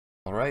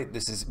Alright,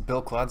 this is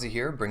Bill Klodze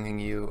here, bringing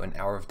you an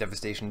hour of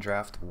Devastation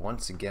draft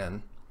once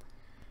again.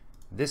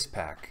 This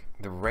pack,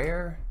 the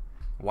rare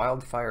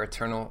Wildfire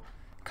Eternal,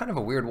 kind of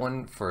a weird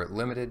one for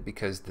limited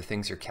because the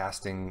things you're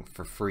casting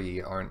for free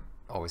aren't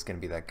always going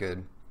to be that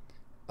good.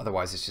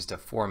 Otherwise it's just a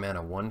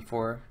 4-mana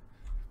 1/4.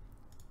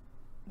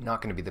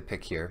 Not going to be the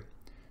pick here.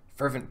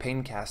 Fervent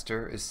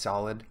Paincaster is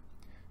solid.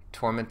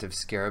 Torment of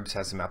Scarabs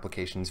has some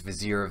applications.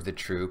 Vizier of the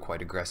True,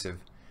 quite aggressive.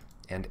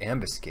 And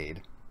Ambuscade.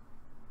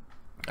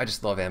 I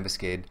just love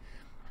Ambuscade.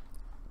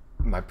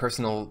 My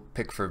personal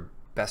pick for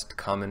best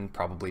common,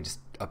 probably just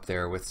up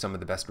there with some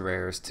of the best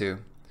rares too.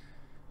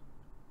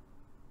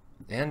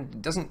 And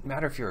it doesn't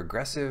matter if you're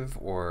aggressive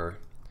or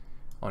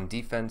on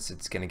defense,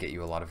 it's going to get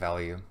you a lot of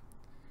value.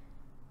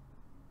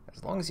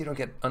 As long as you don't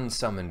get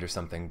unsummoned or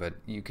something, but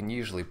you can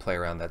usually play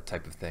around that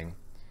type of thing.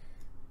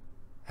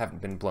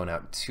 Haven't been blown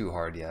out too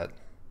hard yet.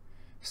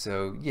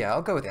 So yeah,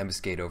 I'll go with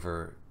Ambuscade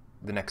over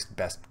the next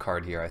best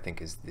card here, I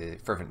think, is the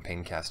Fervent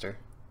Paincaster.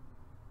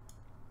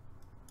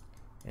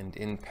 And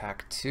in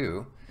pack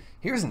 2,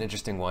 here's an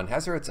interesting one,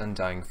 Hazoret's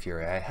Undying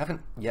Fury. I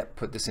haven't yet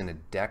put this in a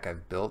deck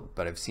I've built,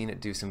 but I've seen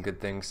it do some good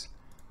things.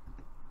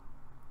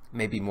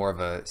 Maybe more of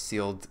a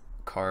sealed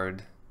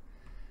card.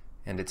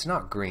 And it's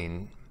not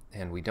green,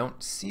 and we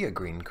don't see a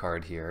green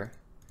card here.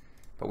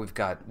 But we've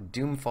got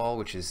Doomfall,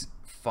 which is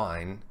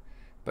fine,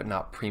 but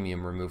not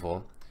premium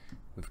removal.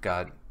 We've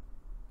got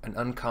an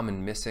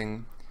uncommon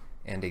missing,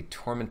 and a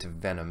Torment of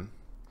Venom.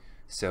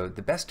 So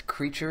the best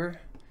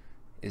creature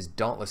is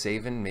Dauntless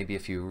Aven. Maybe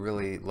if you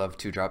really love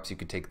 2-drops, you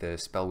could take the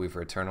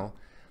Spellweaver Eternal.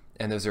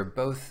 And those are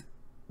both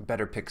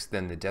better picks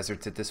than the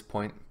Deserts at this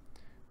point.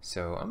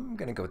 So I'm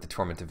going to go with the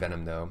Torment of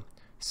Venom, though.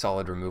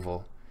 Solid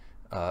removal.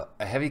 A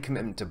heavy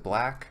commitment to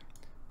black,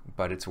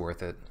 but it's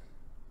worth it.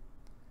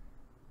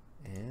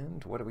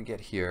 And what do we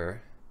get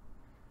here?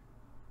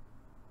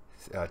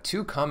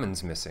 2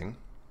 commons missing.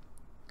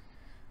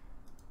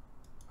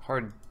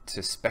 Hard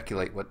to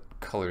speculate what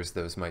colors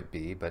those might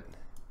be, but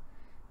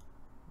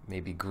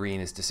maybe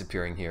green is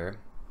disappearing here.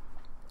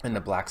 And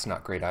the black's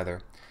not great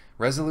either.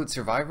 Resolute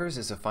Survivors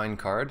is a fine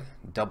card.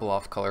 Double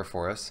off color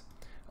for us.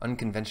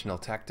 Unconventional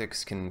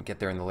Tactics can get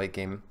there in the late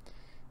game.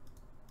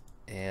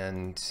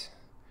 And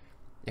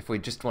if we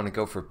just want to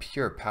go for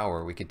pure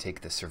power, we could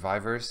take the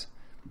Survivors.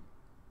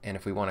 And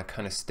if we want to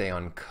kind of stay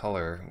on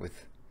color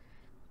with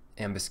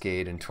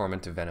Ambuscade and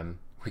Torment of Venom,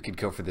 we could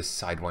go for this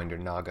Sidewinder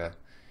Naga,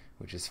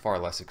 which is far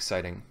less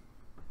exciting.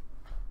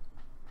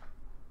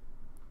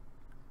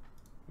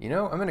 You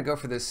know, I'm going to go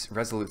for this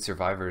Resolute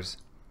Survivors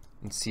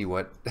and see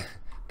what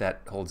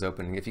that holds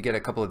open. If you get a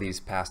couple of these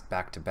passed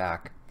back to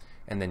back,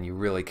 and then you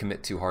really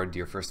commit too hard to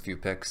your first few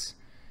picks,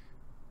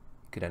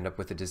 you could end up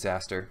with a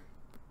disaster.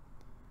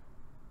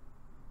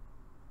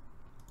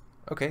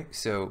 Okay,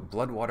 so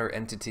Bloodwater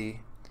Entity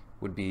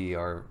would be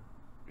our,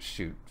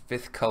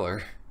 5th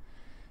color,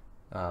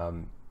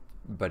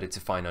 but it's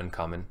a fine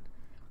uncommon.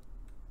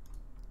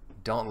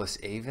 Dauntless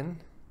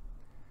Aven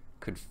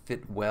could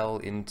fit well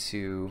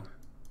into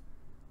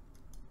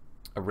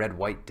a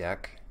red-white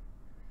deck,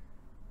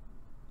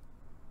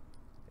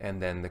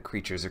 and then the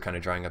creatures are kind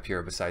of drying up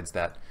here. Besides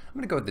that, I'm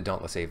going to go with the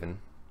Dauntless Aven.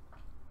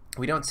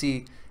 We don't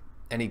see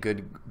any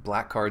good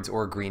black cards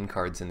or green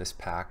cards in this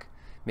pack.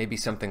 Maybe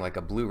something like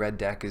a blue-red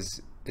deck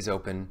is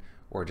open,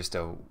 or just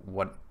a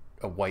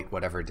white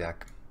whatever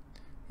deck.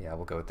 Yeah,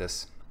 we'll go with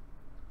this.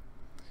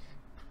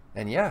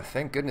 And yeah,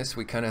 thank goodness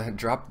we kind of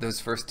dropped those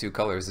first 2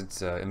 colors.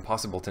 It's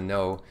impossible to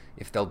know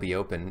if they'll be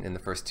open in the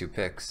first 2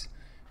 picks,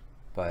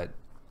 but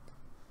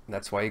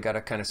that's why you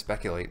gotta kind of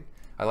speculate.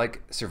 I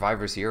like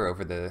Survivors here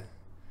over the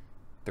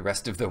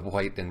rest of the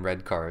white and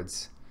red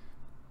cards,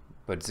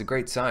 but it's a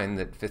great sign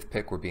that 5th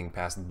pick we're being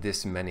passed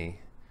this many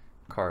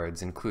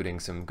cards, including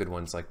some good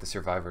ones like the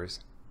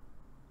Survivors.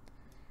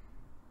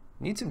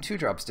 Need some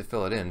 2-drops to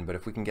fill it in, but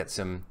if we can get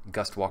some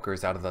Gust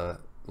Walkers out of the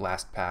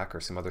last pack or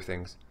some other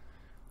things,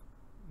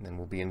 then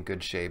we'll be in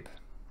good shape.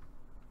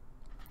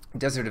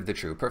 Desert of the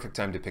True, perfect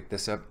time to pick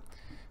this up,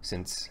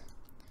 since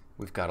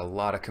we've got a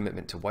lot of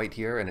commitment to white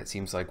here, and it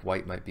seems like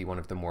white might be one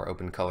of the more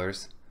open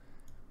colors.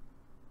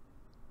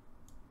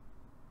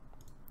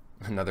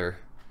 Another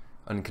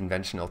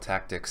Unconventional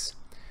Tactics.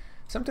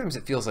 Sometimes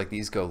it feels like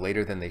these go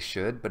later than they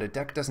should, but a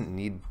deck doesn't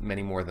need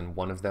many more than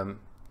one of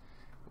them.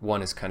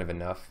 One is kind of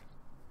enough,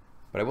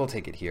 but I will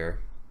take it here.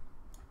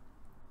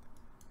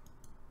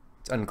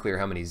 It's unclear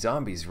how many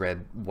zombies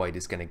red-white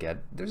is going to get.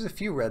 There's a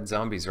few red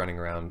zombies running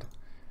around.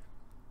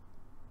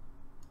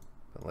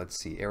 But let's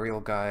see, Aerial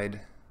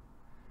Guide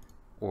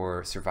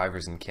or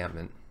Survivor's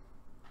Encampment.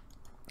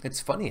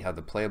 It's funny how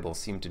the playables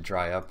seem to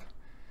dry up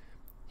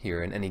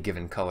here in any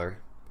given color.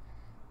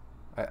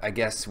 I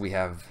guess we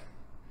have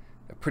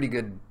a pretty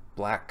good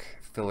black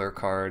filler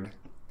card,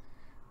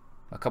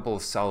 a couple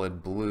of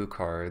solid blue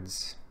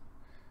cards,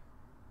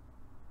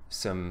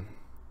 some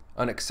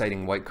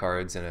unexciting white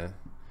cards, and a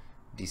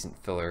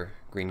decent filler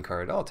green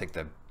card. I'll take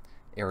the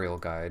Aerial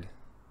Guide.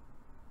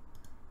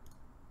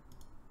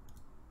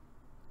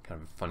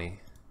 Kind of a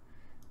funny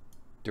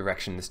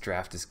direction this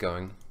draft is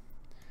going.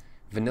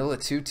 Vanilla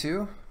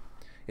 2/2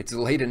 It's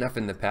late enough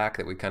in the pack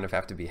that we kind of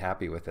have to be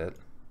happy with it.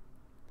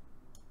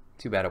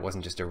 Too bad it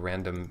wasn't just a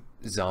random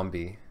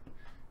zombie.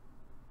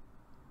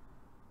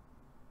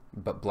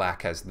 But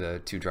black has the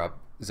 2-drop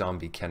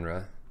zombie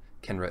Kenra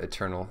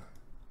Eternal.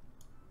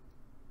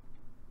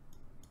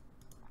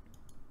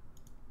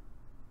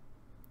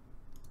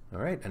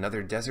 Alright,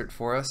 another desert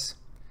for us.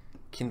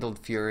 Kindled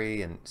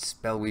Fury and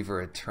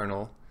Spellweaver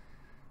Eternal.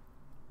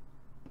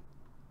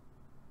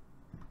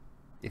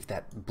 If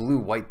that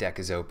blue-white deck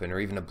is open, or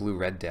even a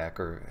blue-red deck,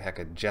 or heck,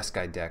 a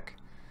Jeskai deck,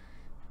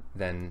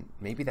 then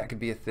maybe that could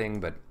be a thing,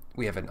 but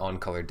we have an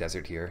on-color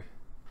desert here.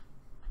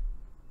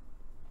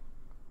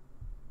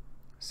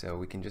 So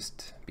we can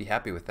just be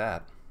happy with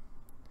that.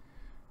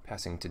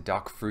 Passing to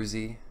Doc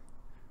Fruzy.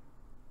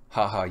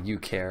 Haha, you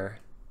care.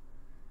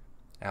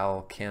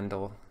 Al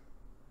Candle.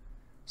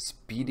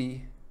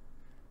 Speedy.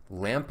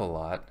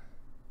 Lamp-a-Lot.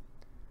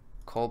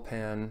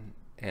 Colpan,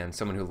 and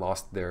someone who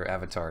lost their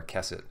avatar,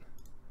 Kesset.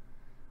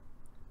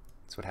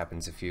 That's what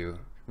happens if you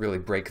really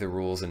break the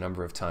rules a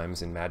number of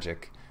times in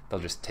Magic.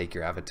 They'll just take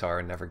your avatar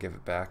and never give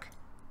it back.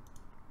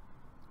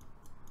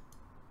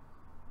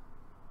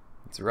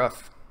 It's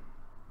rough.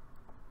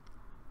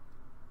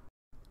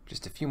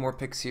 Just a few more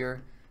picks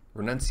here.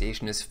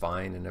 Renunciation is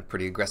fine in a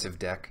pretty aggressive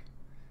deck.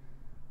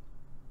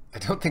 I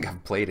don't think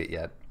I've played it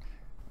yet,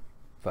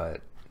 but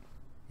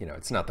you know,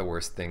 it's not the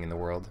worst thing in the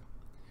world.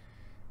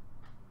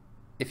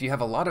 If you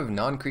have a lot of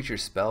non-creature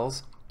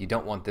spells, you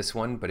don't want this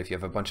one, but if you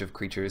have a bunch of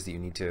creatures that you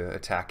need to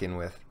attack in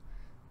with,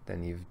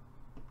 then you've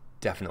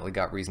definitely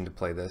got reason to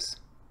play this.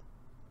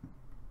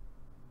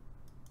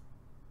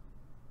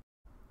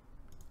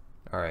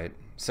 Alright,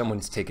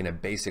 someone's taken a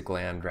basic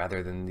land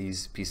rather than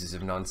these pieces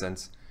of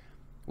nonsense.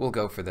 We'll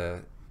go for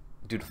the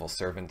Dutiful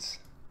Servants.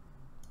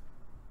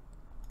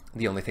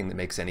 The only thing that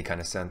makes any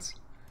kind of sense.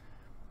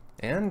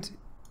 And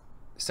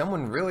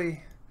someone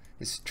really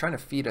is trying to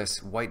feed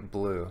us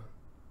white-blue.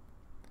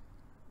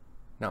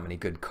 Not many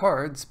good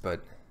cards,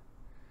 but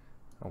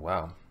oh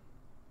wow.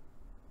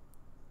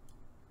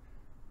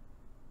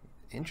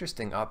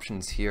 Interesting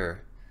options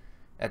here.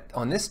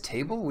 On this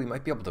table, we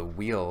might be able to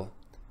wheel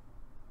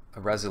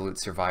a Resolute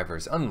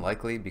Survivors.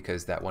 Unlikely,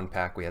 because that one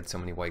pack we had so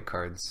many white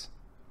cards.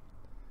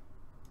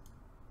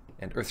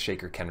 And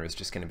Earthshaker Kenra is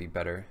just going to be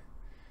better.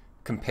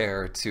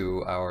 Compare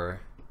to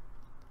our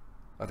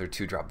other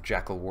 2-drop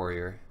Jackal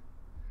Warrior.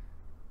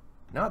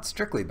 Not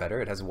strictly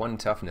better, it has 1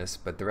 toughness,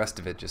 but the rest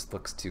of it just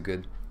looks too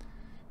good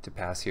to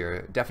pass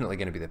here. Definitely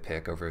going to be the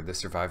pick over the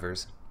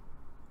Survivors.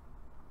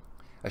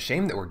 A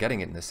shame that we're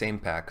getting it in the same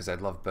pack, because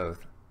I'd love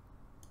both.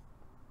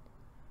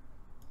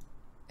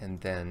 And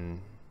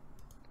then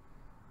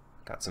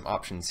got some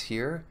options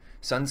here.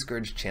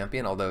 Sunscourge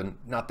Champion, although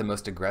not the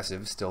most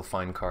aggressive, still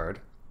fine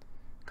card.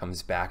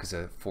 Comes back as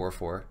a 4/4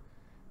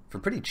 for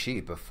pretty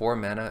cheap, a 4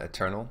 mana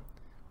Eternal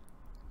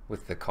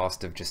with the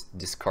cost of just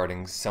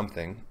discarding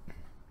something.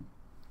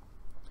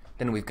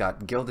 Then we've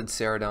got Gilded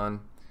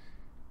Ceradon,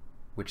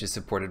 which is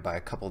supported by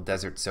a couple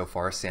deserts so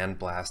far.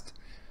 Sandblast,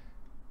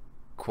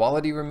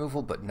 quality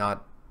removal, but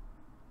not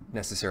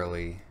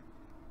necessarily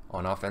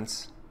on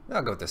offense.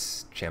 I'll go with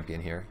this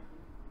champion here.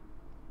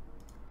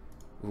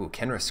 Ooh,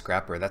 Kenra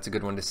Scrapper, that's a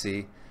good one to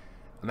see.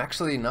 I'm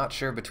actually not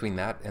sure between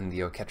that and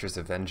the Oketra's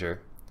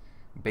Avenger.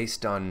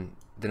 Based on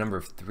the number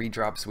of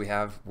 3-drops we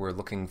have, we're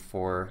looking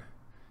for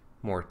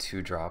more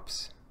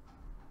 2-drops.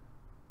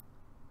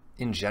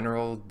 In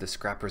general, the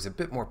Scrapper is a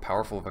bit more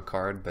powerful of a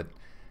card, but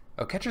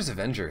Oketra's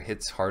Avenger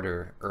hits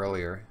harder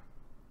earlier.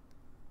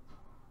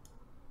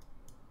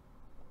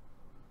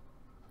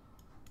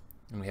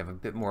 And we have a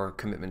bit more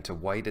commitment to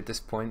white at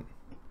this point.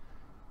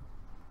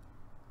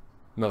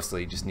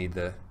 Mostly just need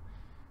the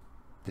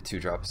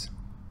 2-drops.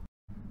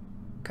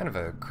 Kind of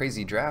a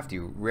crazy draft.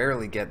 You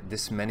rarely get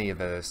this many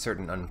of a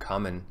certain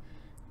uncommon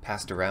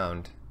passed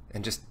around,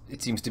 and just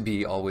it seems to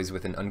be always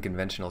with an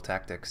unconventional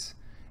tactics.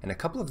 And a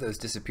couple of those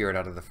disappeared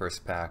out of the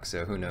first pack,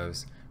 so who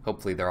knows.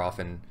 Hopefully they're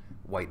often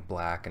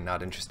white-black and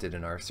not interested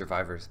in our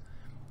Survivors.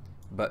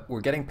 But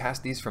we're getting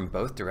past these from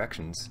both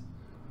directions,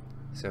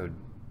 so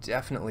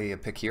definitely a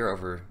pick here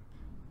over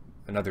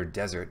another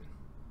desert.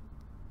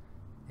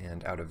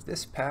 And out of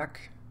this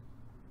pack,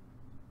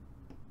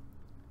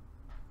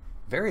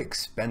 very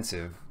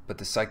expensive, but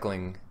the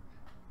cycling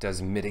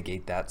does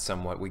mitigate that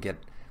somewhat. We get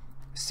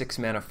 6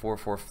 mana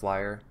 4/4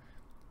 flyer,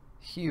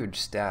 huge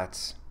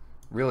stats,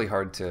 really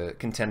hard to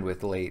contend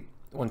with late.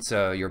 Once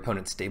your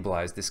opponent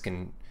stabilized, this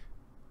can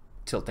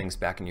tilt things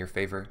back in your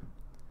favor.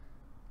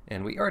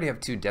 And we already have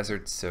 2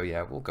 deserts, so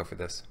yeah, we'll go for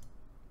this.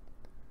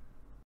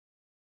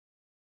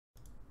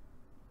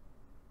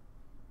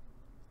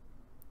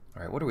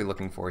 Alright, what are we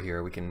looking for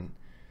here? We can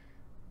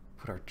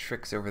put our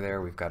tricks over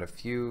there. We've got a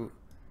few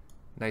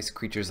nice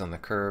creatures on the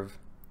curve.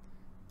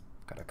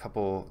 Got a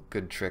couple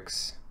good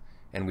tricks,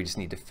 and we just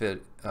need to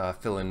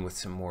fill in with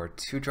some more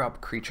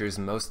 2-drop creatures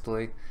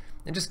mostly,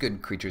 and just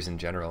good creatures in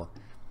general.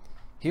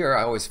 Here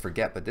I always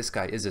forget, but this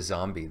guy is a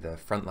zombie, the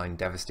Frontline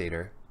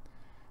Devastator.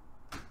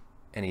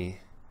 Any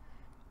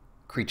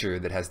creature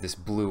that has this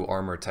blue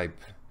armor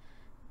type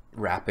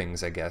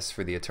wrappings, I guess,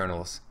 for the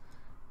Eternals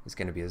is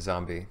going to be a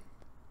zombie.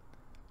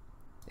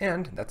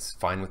 And that's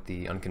fine with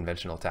the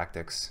unconventional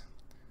tactics.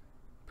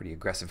 Pretty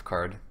aggressive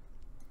card.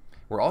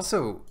 We're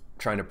also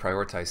trying to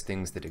prioritize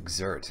things that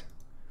exert.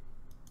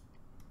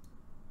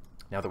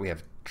 Now that we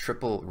have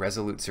triple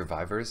resolute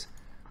survivors,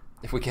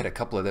 if we get a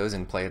couple of those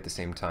in play at the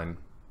same time,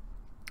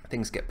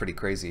 things get pretty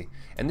crazy.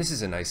 And this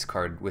is a nice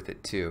card with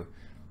it too.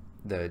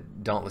 The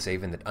Dauntless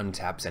Aven that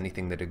untaps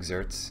anything that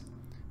exerts.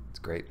 It's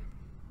great.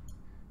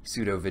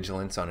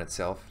 Pseudo-vigilance on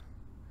itself.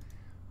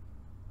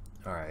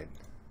 Alright.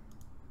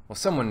 Well,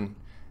 someone,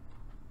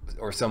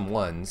 or some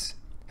ones,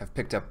 have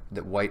picked up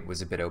that white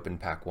was a bit open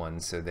pack one,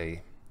 so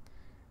they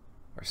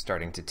are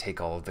starting to take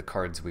all of the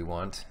cards we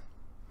want.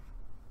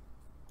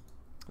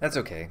 That's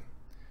okay.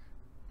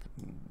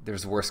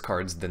 There's worse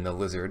cards than the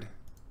Lizard.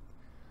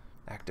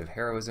 Act of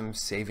Heroism,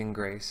 Saving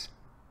Grace.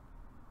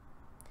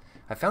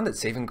 I found that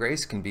Saving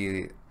Grace can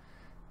be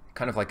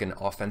kind of like an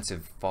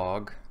offensive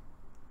fog.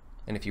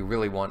 And if you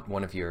really want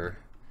one of your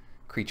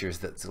creatures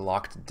that's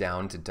locked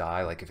down to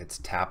die, like if it's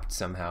tapped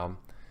somehow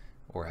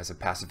or has a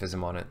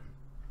pacifism on it,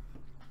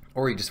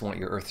 or you just want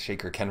your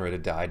Earthshaker Kenra to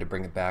die to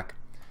bring it back,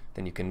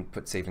 then you can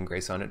put Saving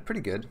Grace on it.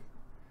 Pretty good.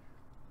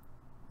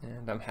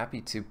 And I'm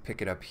happy to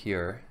pick it up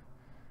here.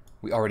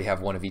 We already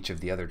have one of each of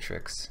the other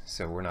tricks,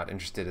 so we're not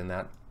interested in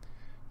that.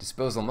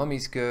 Disposal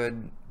Mummy's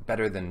good,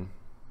 better than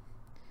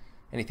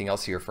anything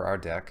else here for our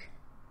deck,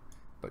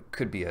 but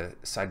could be a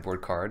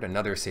sideboard card.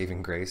 Another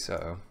Saving Grace,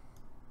 uh-oh.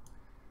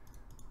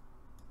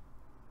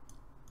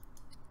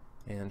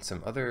 And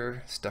some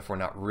other stuff we're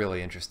not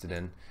really interested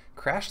in.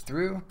 Crash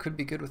Through could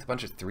be good with a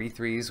bunch of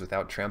 3/3s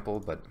without trample,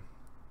 but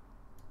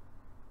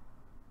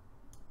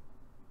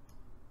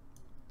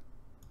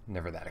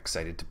never that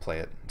excited to play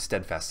it.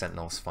 Steadfast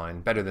Sentinel's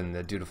fine. Better than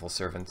the Dutiful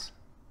Servants.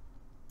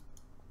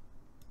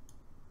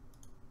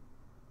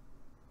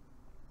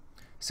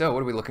 So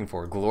what are we looking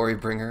for?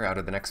 Glorybringer out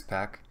of the next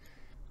pack?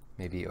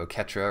 Maybe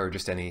Oketra or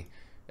just any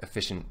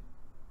efficient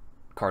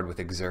card with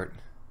Exert.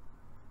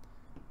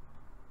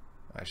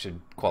 I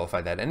should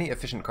qualify that. Any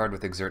efficient card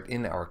with Exert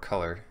in our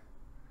color.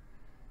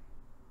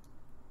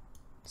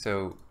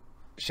 So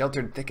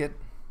Sheltered Thicket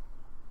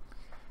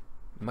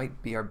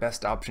might be our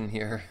best option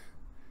here,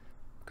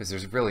 because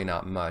there's really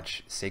not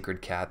much.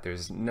 Sacred Cat,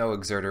 there's no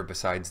Exerter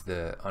besides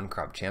the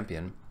Uncropped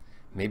Champion.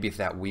 Maybe if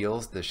that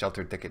wheels, the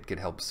Sheltered Thicket could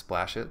help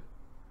splash it.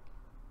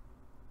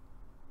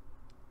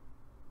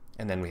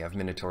 And then we have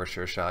Minotaur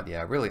Sure Shot.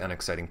 Yeah, really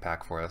unexciting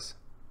pack for us.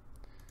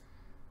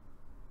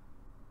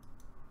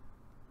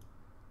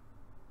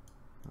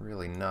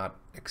 Really not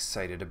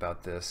excited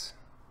about this,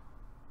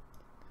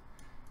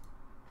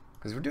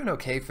 because we're doing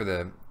okay for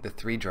the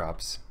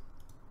 3-drops.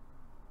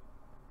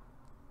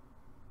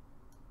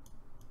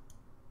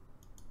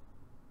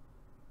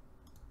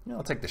 Yeah,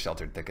 I'll take the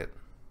Sheltered Thicket.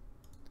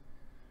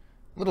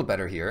 A little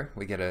better here.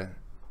 We get a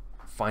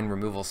fine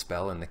removal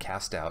spell in the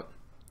Cast Out.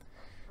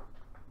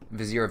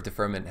 Vizier of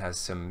Deferment has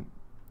some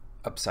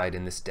upside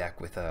in this deck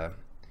with the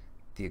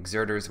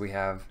Exerters we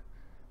have.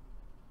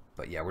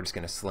 But yeah, we're just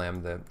going to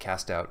slam the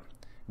Cast Out.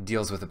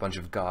 Deals with a bunch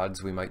of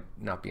gods we might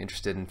not be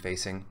interested in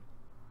facing.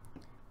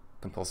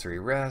 Compulsory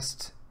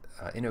Rest,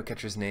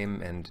 Innocatcher's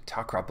Name, and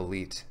Takrop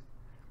Elite.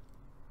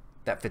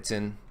 That fits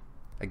in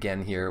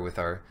again here with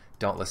our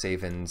Dauntless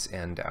Avens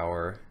and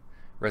our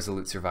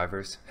Resolute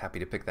Survivors. Happy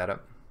to pick that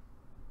up.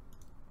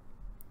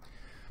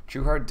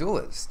 Trueheart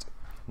Duelist.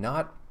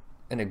 Not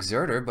an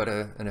Exerter, but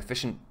an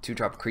efficient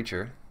 2-drop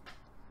creature.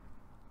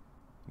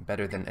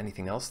 Better than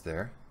anything else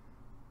there.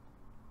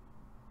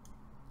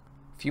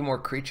 A few more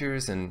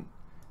creatures, and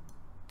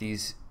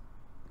these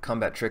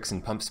combat tricks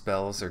and pump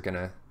spells are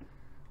gonna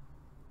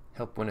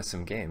help win us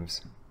some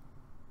games.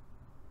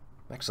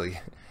 I'm actually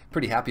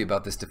pretty happy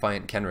about this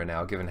Defiant Kenra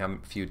now, given how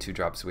few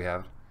 2-drops we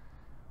have.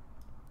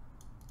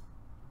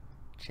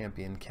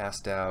 Champion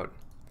Cast Out.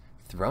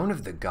 Throne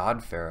of the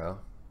God Pharaoh.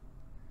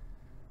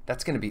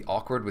 That's going to be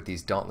awkward with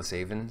these Dauntless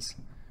Avens.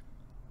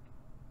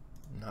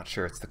 Not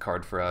sure it's the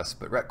card for us,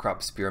 but Retcrop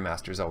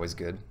Spearmaster is always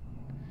good.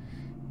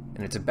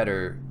 And it's a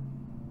better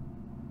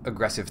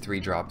aggressive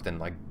 3-drop than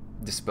like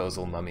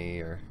Disposal Mummy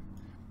or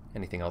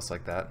anything else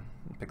like that.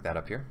 Pick that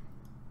up here.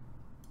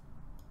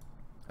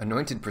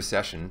 Anointed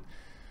Procession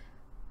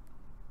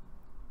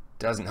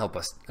doesn't help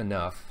us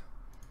enough,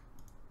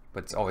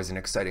 but it's always an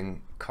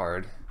exciting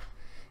card.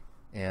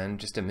 And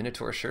just a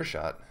Minotaur Sure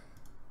Shot.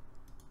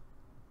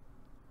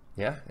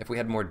 Yeah, if we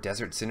had more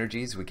desert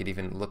synergies, we could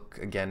even look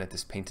again at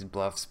this Painted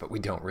Bluffs, but we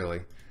don't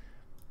really.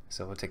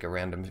 So we'll take a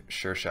random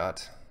Sure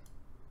Shot.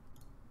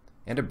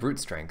 And a Brute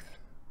Strength.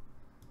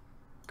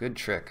 Good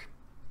trick.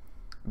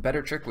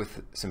 Better trick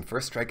with some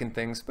First Strike and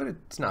things, but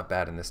it's not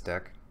bad in this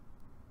deck.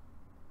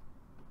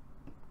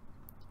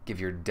 Give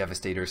your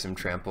Devastator some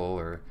trample,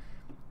 or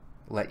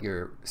let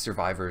your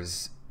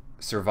survivors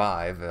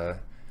survive a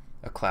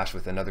clash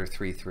with another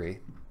 3/3.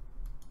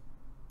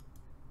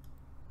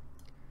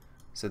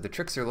 So the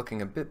tricks are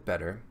looking a bit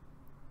better,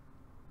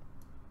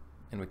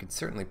 and we could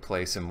certainly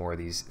play some more of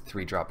these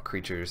 3-drop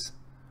creatures.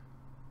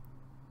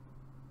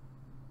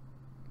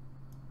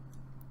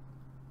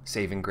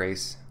 Saving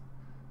Grace,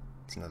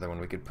 It's another one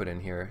we could put in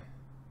here.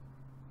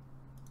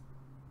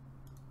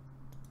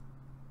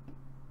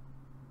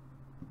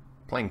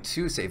 Playing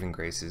 2 Saving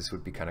Graces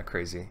would be kind of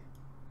crazy.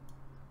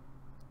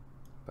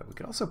 But we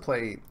could also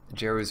play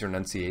Jeru's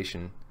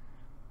Renunciation.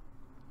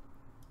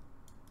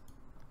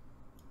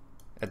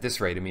 At this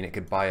rate, I mean, it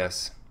could buy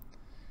us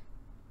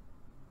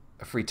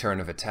a free turn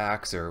of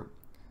attacks or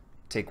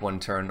take 1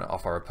 turn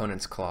off our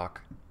opponent's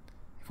clock.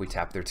 If we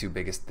tap their 2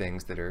 biggest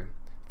things that are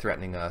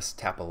threatening us,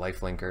 tap a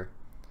lifelinker.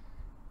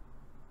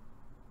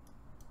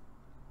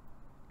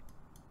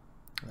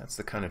 That's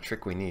the kind of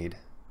trick we need.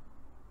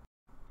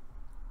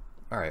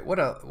 Alright, what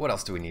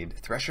else do we need?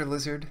 Thresher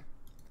Lizard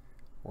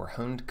or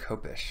Honed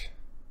Copish?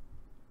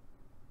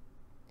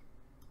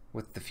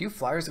 With the few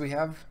flyers we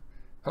have,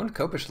 Honed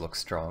Copish looks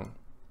strong.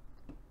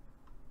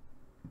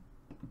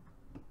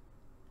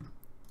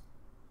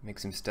 Make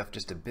some stuff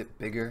just a bit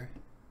bigger.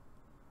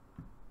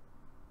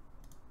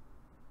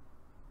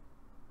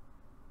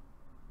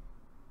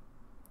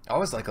 I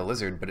always like a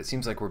lizard, but it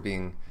seems like we're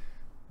being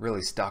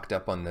really stocked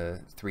up on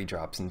the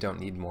 3-drops and don't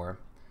need more.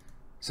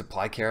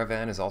 Supply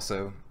Caravan is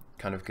also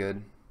kind of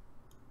good,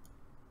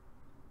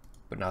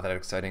 but not that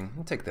exciting.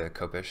 We'll take the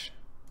Copish.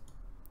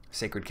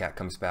 Sacred Cat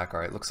comes back.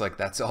 Alright, looks like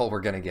that's all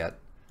we're gonna get.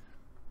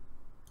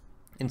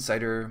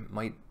 Inciter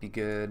might be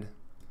good.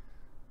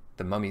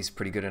 The Mummy's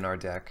pretty good in our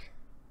deck.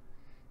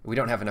 We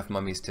don't have enough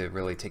mummies to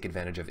really take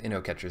advantage of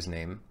Innocatcher's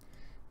name,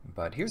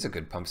 but here's a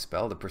good pump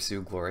spell to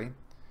Pursue Glory.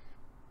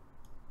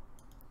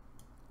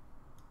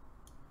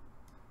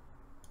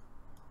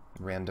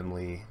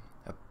 Randomly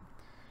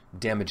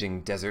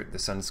damaging desert, the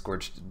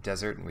sun-scorched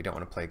desert, and we don't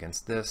want to play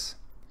against this.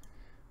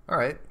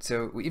 Alright,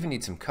 so we even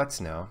need some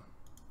cuts now.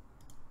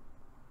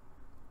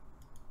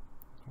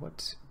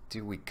 What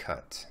do we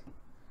cut?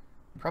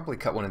 Probably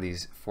cut one of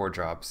these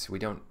 4-drops.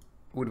 Would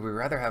we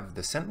rather have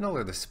the Sentinel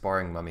or the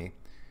Sparring Mummy?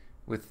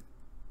 With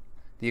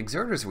the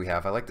Exerters we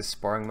have, I like the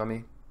Sparring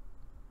Mummy.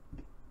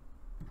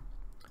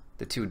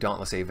 The 2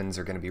 Dauntless Avens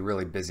are going to be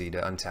really busy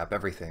to untap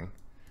everything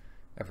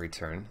every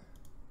turn.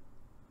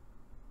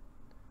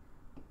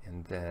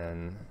 And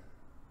then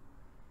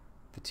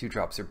the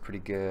 2-drops are pretty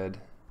good.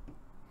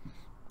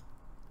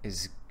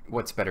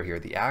 What's better here,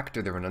 the Act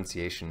or the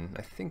Renunciation?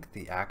 I think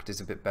the Act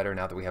is a bit better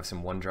now that we have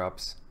some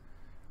 1-drops.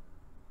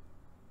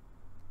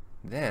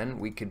 Then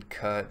we could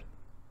cut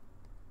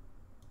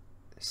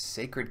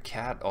Sacred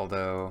Cat,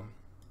 although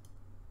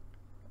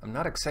I'm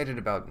not excited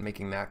about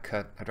making that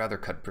cut. I'd rather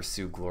cut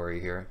Pursue Glory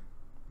here.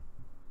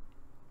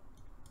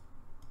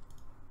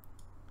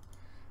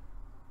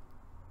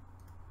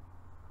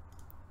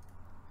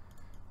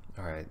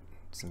 Alright,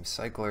 some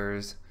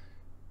cyclers.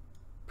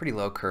 Pretty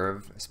low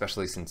curve,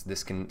 especially since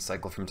this can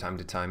cycle from time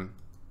to time.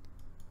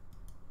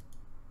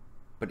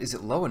 But is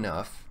it low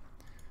enough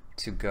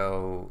to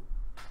go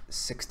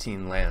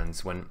 16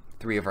 lands when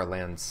 3 of our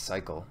lands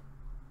cycle?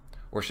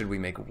 Or should we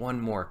make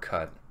 1 more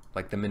cut,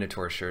 like the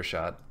Minotaur Sure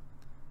Shot?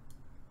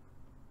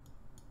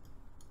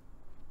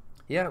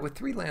 Yeah, with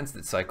 3 lands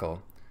that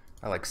cycle,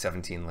 I like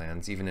 17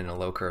 lands, even in a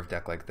low curve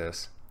deck like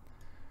this.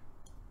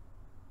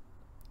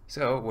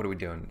 So, what are we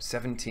doing?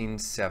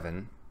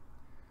 17-7.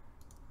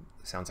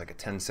 Sounds like a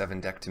 10-7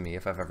 deck to me,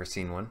 if I've ever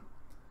seen one.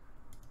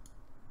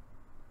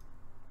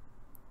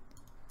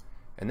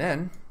 And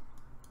then,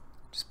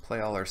 just play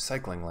all our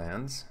cycling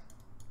lands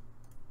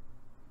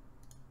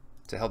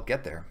to help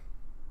get there.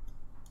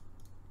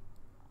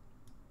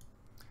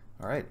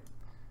 Alright,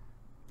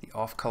 the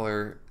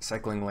off-color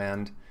cycling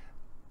land.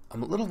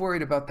 I'm a little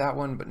worried about that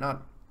one, but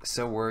not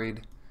so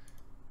worried.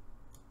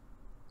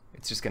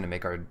 It's just going to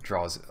make our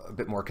draws a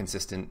bit more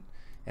consistent,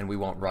 and we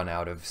won't run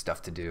out of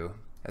stuff to do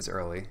as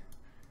early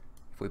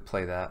if we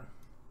play that.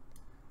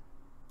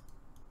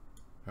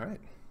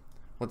 Alright,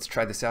 let's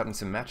try this out in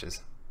some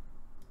matches.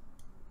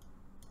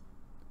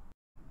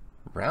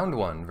 Round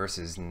 1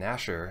 versus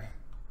Nasher.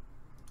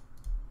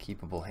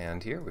 Keepable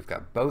hand here. We've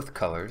got both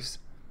colors,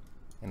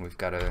 and we've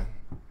got a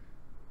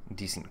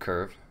decent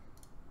curve.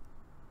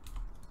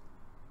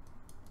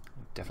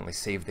 Definitely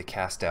save the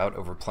cast out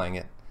over playing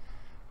it.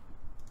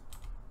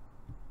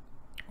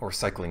 Or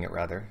cycling it,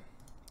 rather.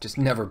 Just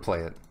never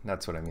play it.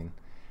 That's what I mean.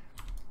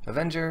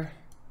 Avenger.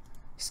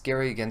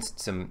 Scary against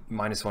some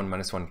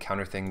 -1/-1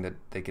 counter thing that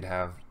they could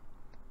have.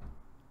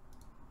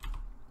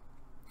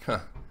 Huh.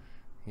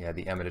 Yeah,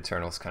 the Emmet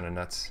Eternal's kind of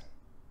nuts.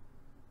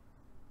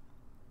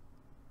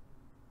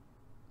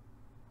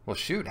 Well,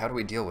 shoot, how do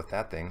we deal with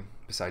that thing,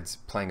 besides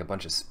playing a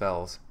bunch of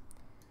spells?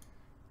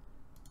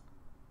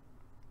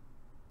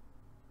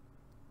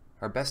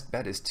 Our best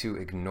bet is to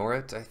ignore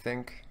it, I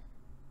think.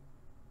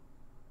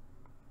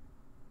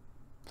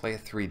 Play a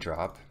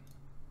 3-drop.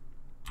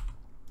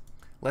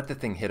 Let the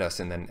thing hit us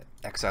and then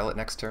exile it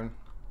next turn.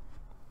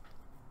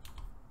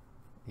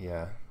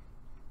 Yeah.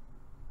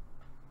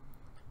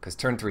 Because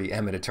turn 3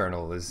 Emmet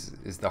Eternal is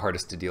the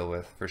hardest to deal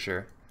with, for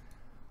sure.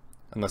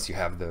 Unless you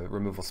have the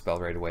removal spell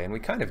right away, and we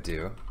kind of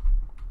do.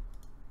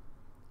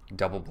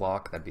 Double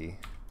block, that'd be...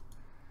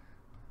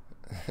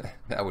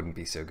 that wouldn't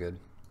be so good.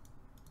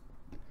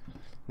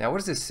 Now what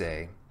does this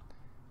say?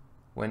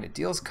 When it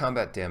deals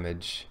combat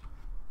damage,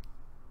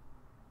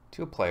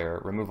 To a player,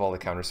 remove all the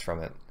counters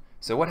from it.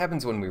 So what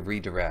happens when we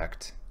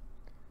redirect?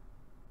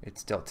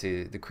 It's dealt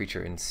to the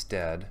creature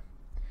instead.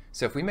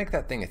 So if we make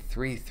that thing a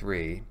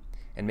 3/3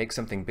 and make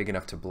something big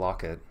enough to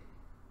block it,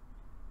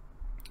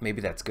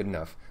 maybe that's good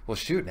enough. Well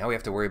shoot, now we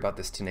have to worry about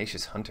this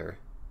Tenacious Hunter.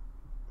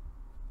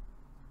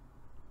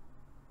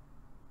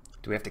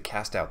 Do we have to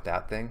cast out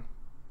that thing?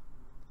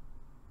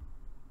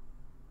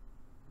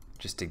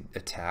 Just to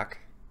attack?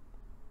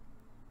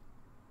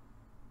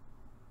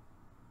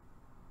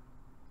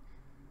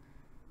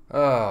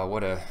 Oh,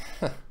 what a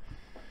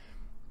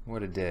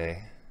what a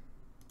day.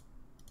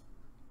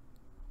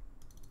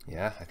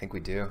 Yeah, I think we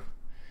do.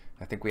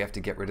 I think we have to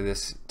get rid of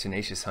this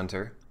Tenacious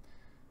Hunter.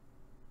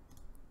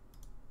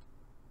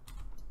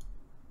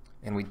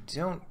 And we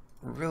don't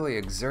really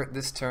exert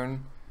this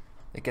turn.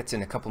 It gets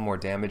in a couple more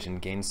damage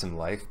and gains some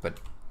life,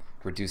 but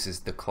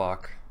reduces the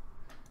clock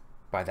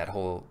by that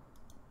whole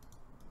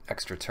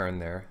extra turn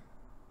there.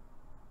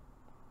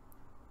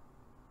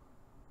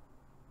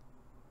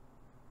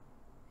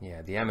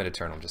 Yeah, the Ammon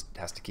Eternal just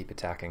has to keep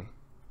attacking.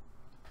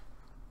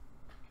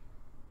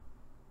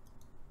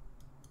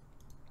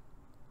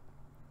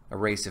 A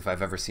race if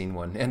I've ever seen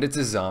one. And it's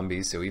a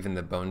zombie, so even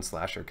the Bone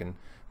Slasher can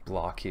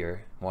block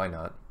here. Why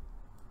not?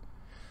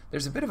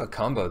 There's a bit of a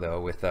combo,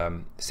 though, with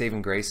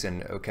Saving Grace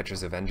and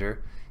O'Ketcher's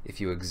Avenger, if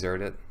you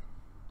exert it.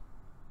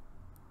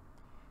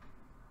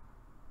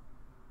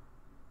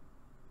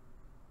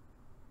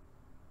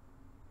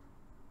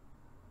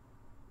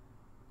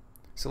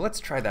 So let's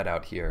try that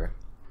out here.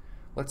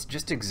 Let's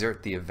just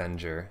exert the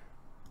Avenger.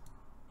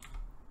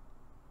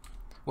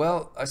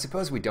 Well, I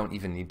suppose we don't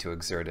even need to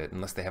exert it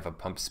unless they have a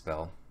pump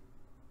spell.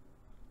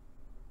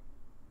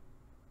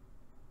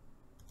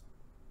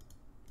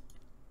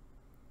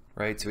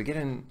 Right, so we get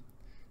in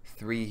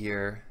 3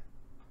 here.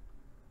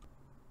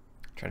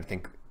 Trying to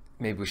think,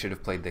 maybe we should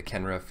have played the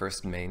Kenra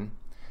first main.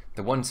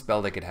 The one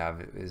spell they could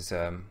have is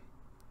a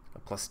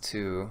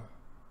 +2.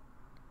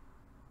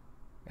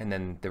 And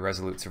then the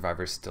Resolute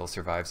Survivor still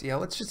survives. Yeah,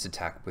 let's just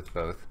attack with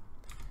both.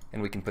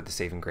 And we can put the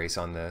Saving Grace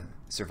on the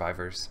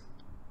survivors.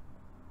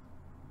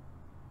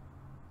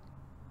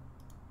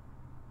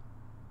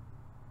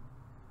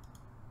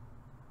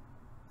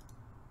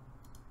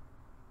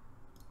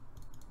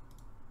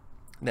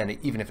 Then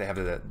even if they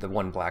have the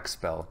one black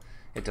spell,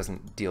 it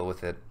doesn't deal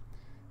with it.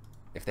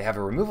 If they have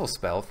a removal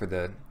spell for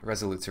the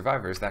Resolute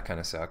Survivors, that kind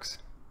of sucks.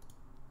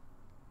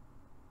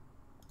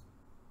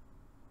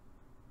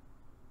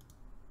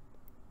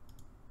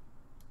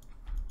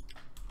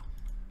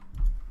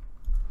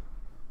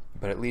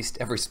 But at least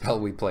every spell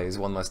we play is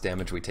 1 less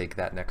damage we take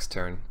that next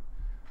turn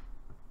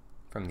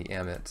from the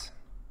Ammit.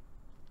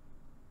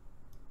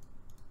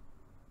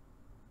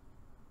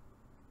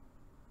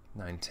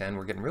 9-10.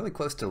 We're getting really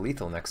close to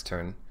lethal next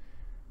turn.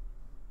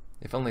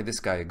 If only this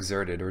guy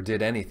exerted or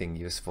did anything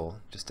useful.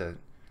 Just the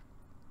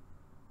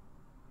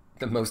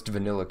most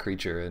vanilla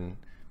creature in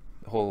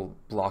the whole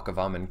block of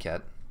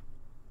Amonkhet.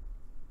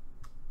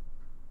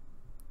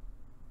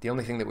 The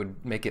only thing that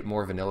would make it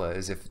more vanilla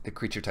is if the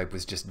creature type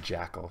was just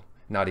Jackal,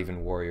 not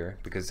even Warrior,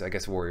 because I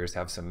guess Warriors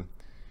have some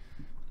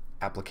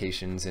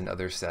applications in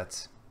other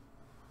sets.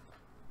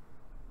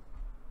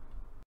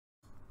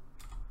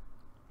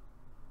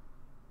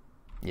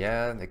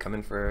 Yeah, they come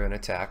in for an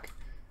attack,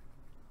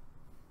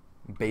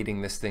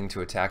 baiting this thing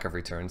to attack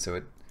every turn so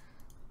it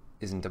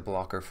isn't a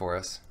blocker for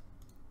us.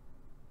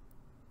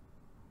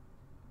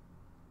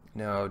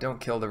 No, don't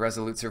kill the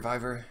Resolute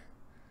Survivor.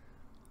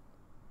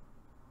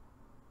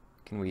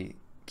 Can we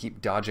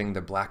keep dodging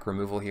the black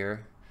removal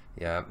here?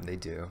 Yeah, they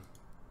do.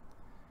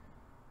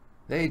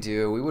 They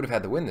do. We would have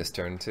had the win this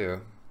turn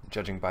too,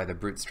 judging by the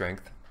brute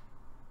strength.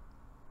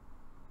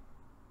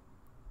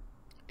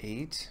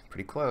 8,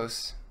 pretty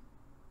close.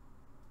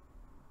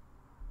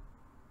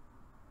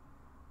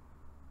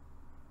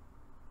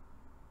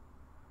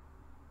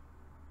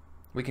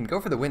 We can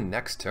go for the win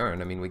next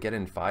turn. I mean, we get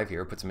in 5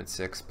 here, puts him at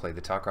 6, play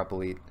the Talkrop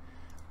Elite.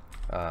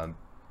 I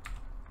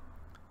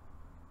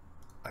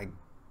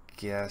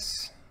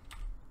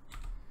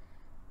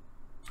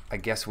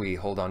guess we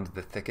hold on to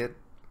the Thicket.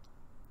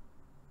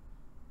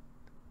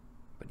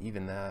 But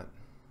even that,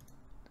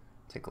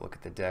 take a look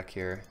at the deck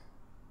here.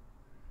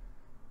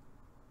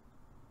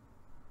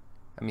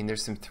 I mean,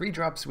 there's some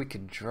 3-drops we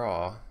could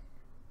draw.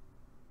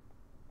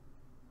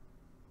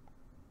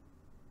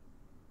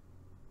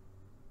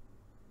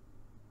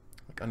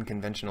 Like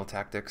Unconventional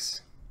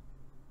Tactics.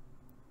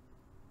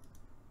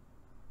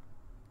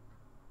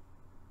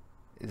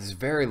 There's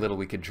very little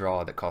we could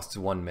draw that costs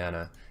 1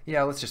 mana.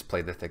 Yeah, let's just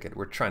play the Thicket.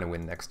 We're trying to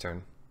win next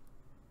turn.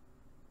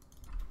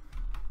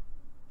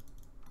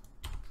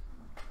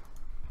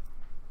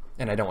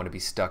 And I don't want to be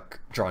stuck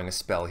drawing a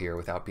spell here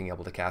without being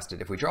able to cast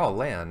it. If we draw a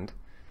land,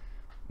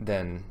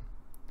 then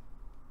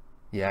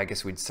yeah, I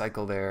guess we'd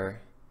cycle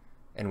there,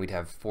 and we'd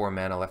have 4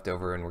 mana left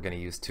over, and we're going to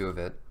use 2 of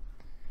it.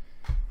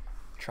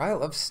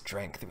 Trial of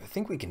Strength. I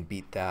think we can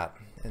beat that.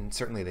 And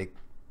certainly they...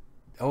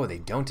 Oh, they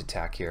don't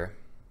attack here.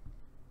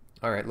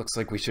 Alright, looks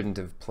like we shouldn't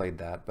have played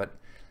that, but...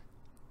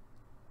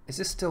 Is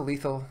this still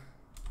lethal?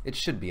 It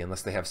should be,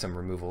 unless they have some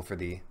removal for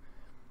the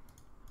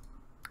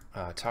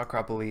Talk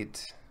Crop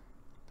Elite,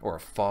 or a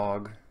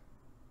Fog.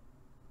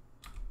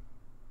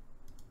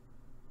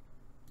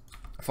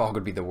 Fog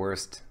would be the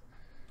worst.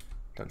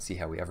 Don't see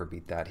how we ever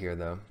beat that here,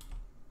 though.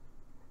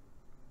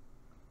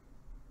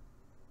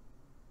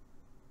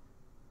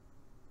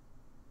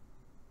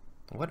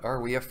 What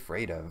are we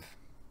afraid of?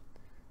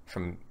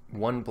 From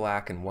one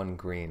black and one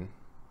green.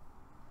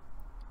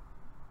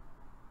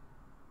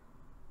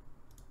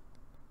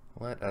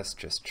 Let us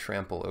just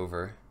trample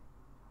over.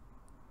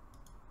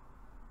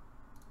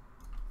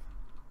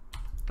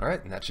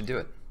 Alright, and that should do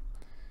it.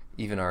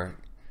 Even our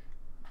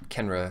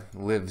Kenra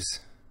lives.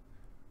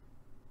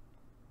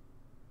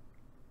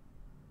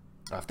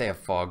 Oh, if they have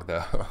Fog,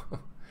 though.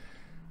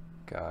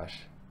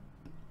 Gosh.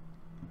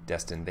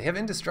 Destined. They have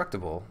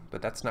Indestructible,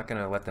 but that's not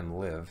going to let them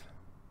live.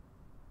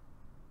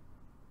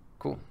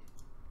 Cool.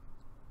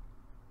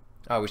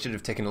 Oh, we should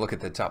have taken a look at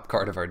the top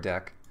card of our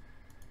deck.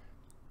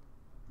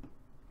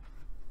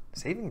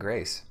 Saving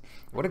Grace.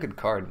 What a good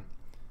card.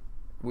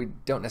 We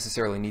don't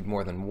necessarily need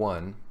more than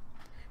one,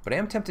 but I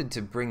am tempted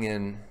to bring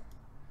in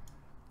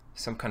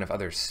some kind of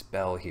other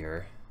spell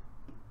here.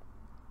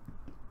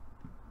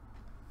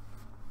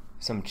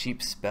 Some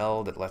cheap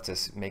spell that lets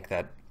us make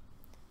that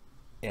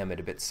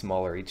Amit a bit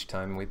smaller each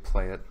time we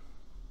play it.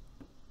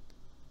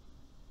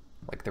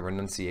 Like the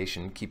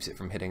Renunciation keeps it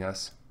from hitting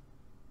us.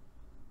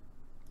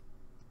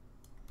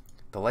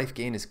 The life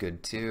gain is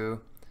good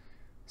too.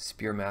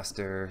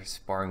 Spearmaster,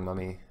 Sparring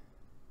Mummy.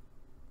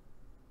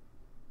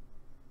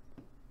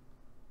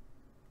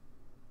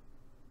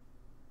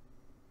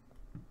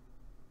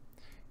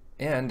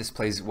 And this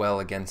plays well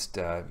against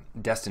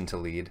Destined to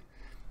lead.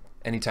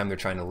 Anytime they're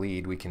trying to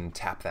lead, we can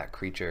tap that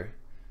creature,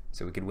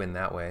 so we could win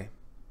that way.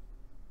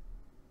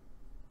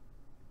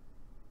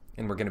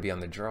 And we're going to be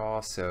on the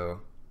draw, so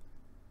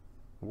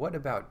what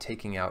about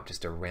taking out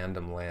just a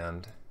random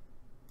land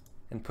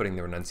and putting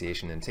the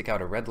Renunciation in? Take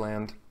out a red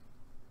land,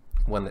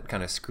 one that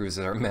kind of screws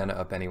our mana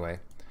up anyway.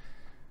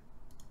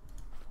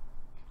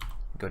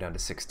 Go down to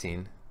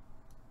 16.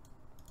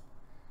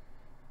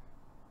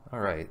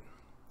 Alright.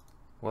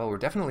 Well, we're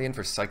definitely in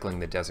for cycling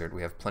the desert.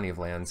 We have plenty of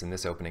lands in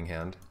this opening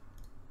hand.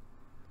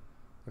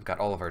 We've got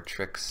all of our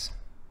tricks.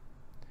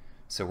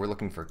 So we're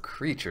looking for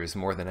creatures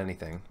more than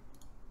anything.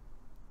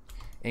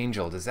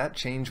 Angel, does that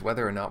change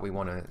whether or not we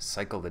want to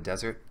cycle the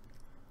desert?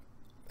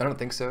 I don't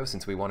think so,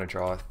 since we want to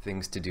draw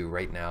things to do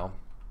right now.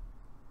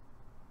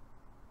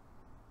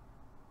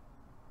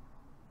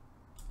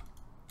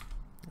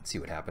 Let's see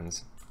what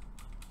happens.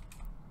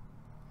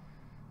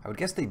 I would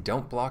guess they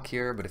don't block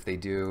here, but if they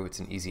do, it's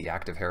an easy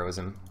act of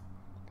heroism.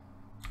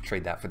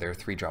 Trade that for their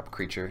 3-drop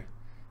creature,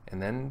 and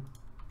then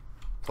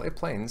play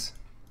Plains.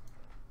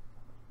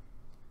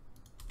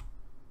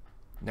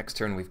 Next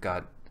turn we've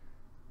got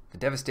the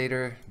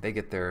Devastator. They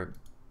get their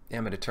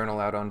Amit Eternal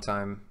out on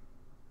time.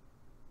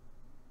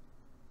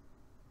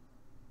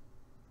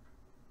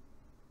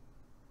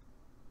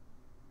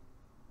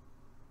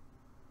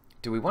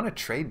 Do we want to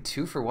trade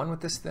 2 for 1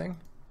 with this thing?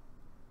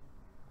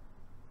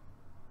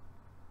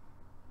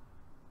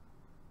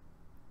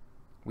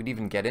 We'd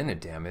even get in a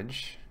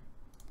damage.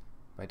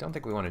 I don't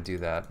think we want to do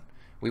that.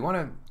 We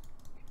want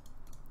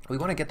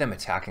to get them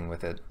attacking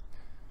with it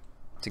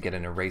to get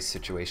in a race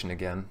situation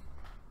again.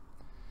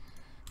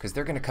 Because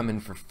they're going to come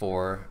in for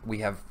 4. We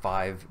have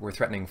 5. We're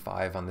threatening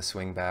 5 on the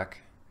swing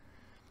back.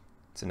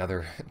 It's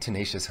another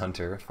Tenacious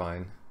Hunter.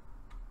 Fine.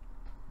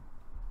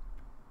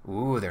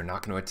 Ooh, they're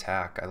not going to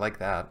attack. I like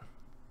that.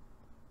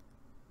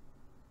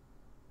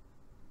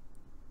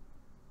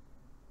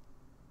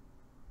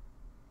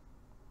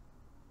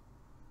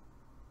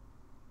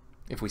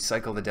 If we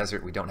cycle the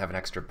desert, we don't have an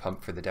extra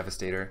pump for the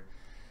Devastator.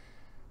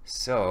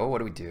 So, what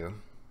do we do?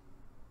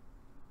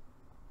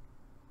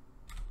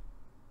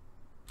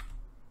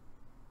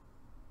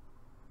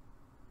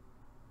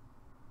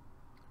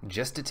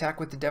 Just attack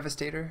with the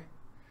Devastator?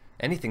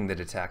 Anything that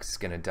attacks is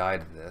going to die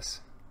to this.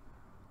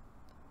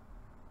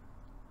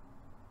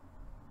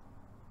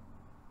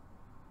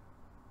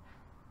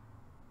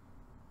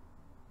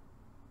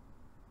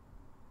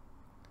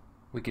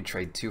 We could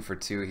trade 2 for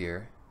 2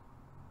 here.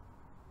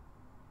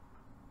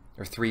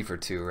 Or 3 for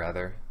 2,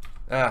 rather.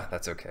 Ah,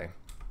 that's okay.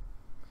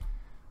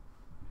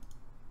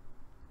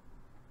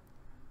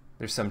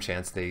 There's some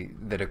chance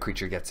that a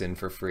creature gets in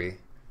for free.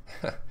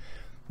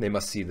 They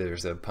must see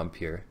there's a pump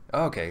here.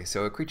 Oh, okay,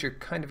 so a creature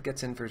kind of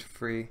gets in for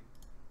free.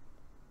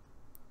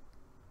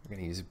 We're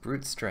going to use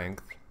Brute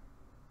Strength.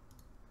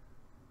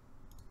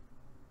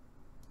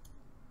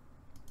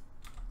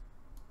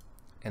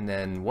 And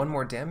then 1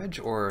 more damage,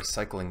 or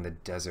cycling the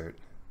desert?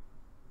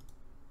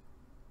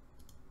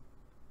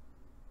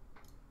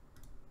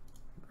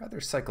 I'd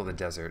rather cycle the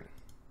desert.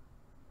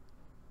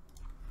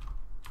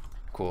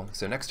 Cool.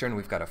 So next turn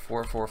we've got a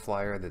 4/4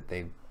 flyer that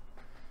they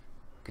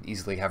could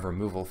easily have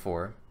removal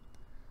for.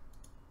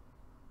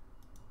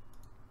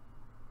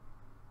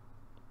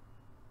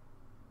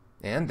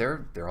 And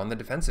they're on the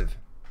defensive.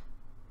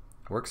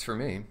 Works for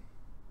me.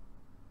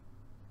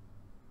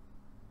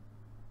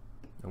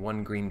 A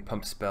 1 green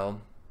pump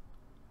spell.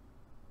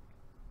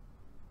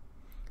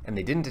 And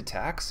they didn't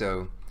attack,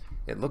 so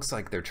It looks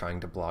like they're trying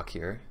to block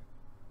here.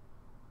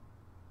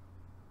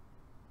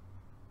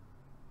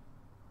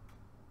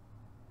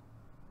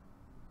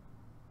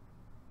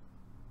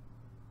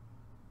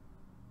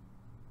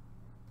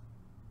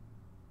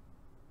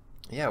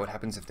 Yeah, what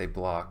happens if they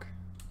block?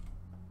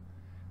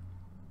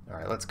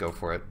 Alright, let's go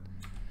for it.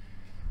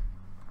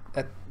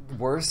 At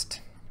worst,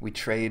 we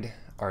trade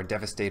our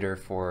Devastator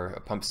for a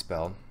pump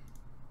spell.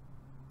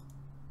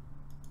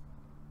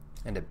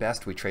 And at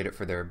best, we trade it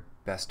for their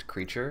best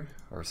creature,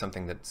 or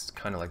something that's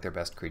kind of like their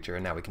best creature,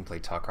 and now we can play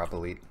Talkrop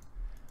Elite.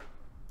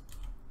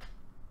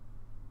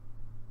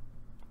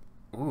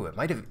 Ooh, it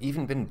might have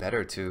even been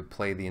better to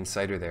play the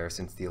Insider there,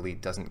 since the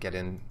Elite doesn't get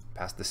in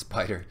past the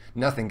Spider.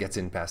 Nothing gets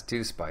in past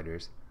 2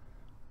 Spiders.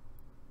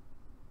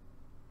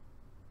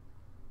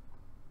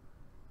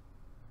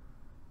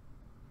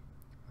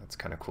 That's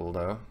kind of cool,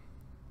 though.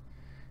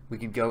 We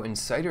could go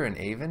Insider and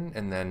Aven,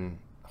 and then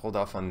hold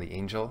off on the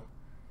Angel.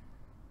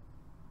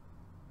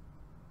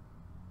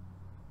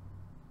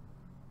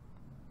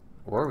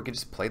 Or we could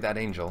just play that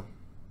Angel.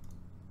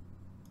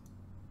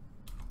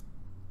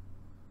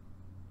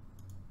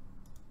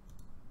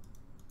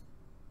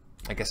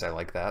 I guess I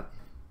like that.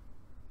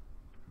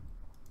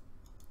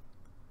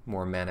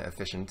 More mana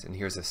efficient. And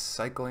here's a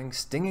cycling,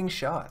 stinging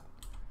shot.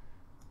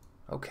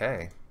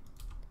 Okay.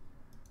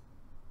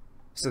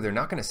 So they're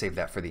not going to save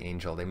that for the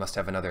Angel. They must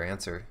have another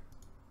answer.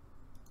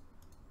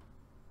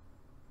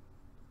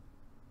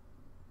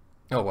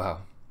 Oh,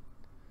 wow.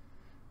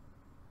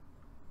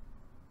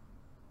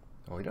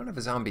 Well, we don't have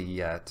a zombie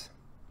yet.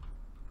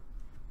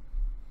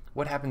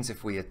 What happens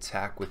if we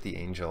attack with the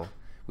Angel?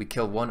 We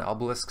kill one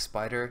Obelisk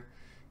Spider,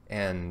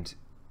 and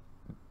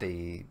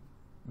they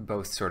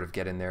both sort of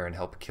get in there and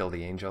help kill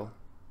the Angel.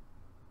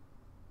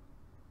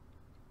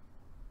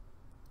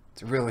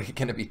 It's really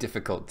going to be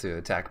difficult to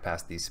attack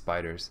past these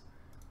spiders.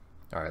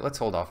 Alright, let's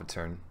hold off a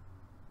turn.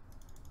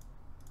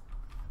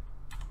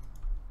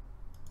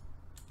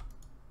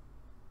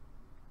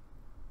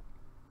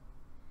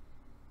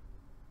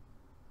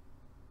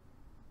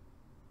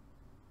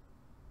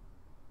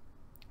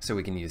 So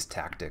we can use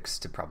tactics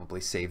to probably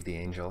save the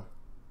Angel.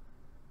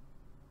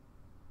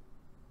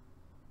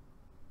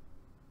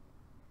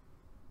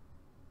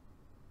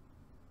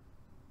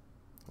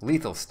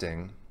 Lethal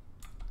Sting.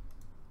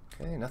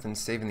 Okay,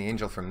 nothing's saving the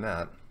Angel from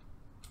that.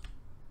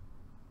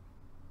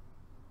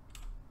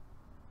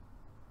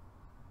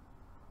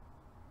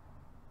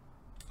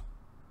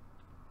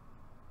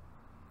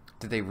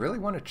 Do they really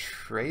want to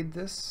trade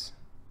this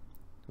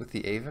with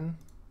the Aven?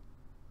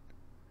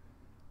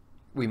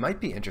 We might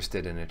be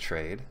interested in a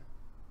trade.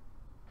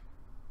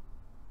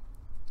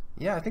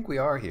 Yeah, I think we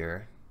are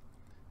here.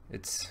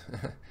 It's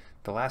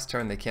the last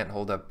turn they can't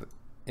hold up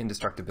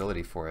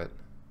indestructibility for it.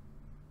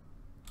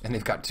 And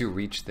they've got 2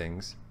 reach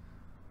things.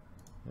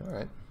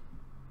 Alright.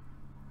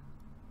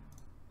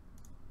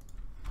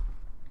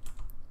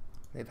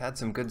 They've had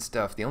some good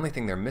stuff. The only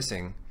thing they're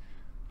missing...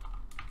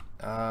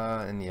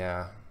 and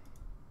yeah.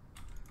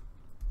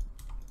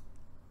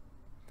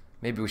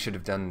 Maybe we should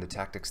have done the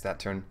tactics that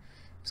turn.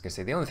 I was going to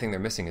say, the only thing they're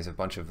missing is a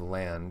bunch of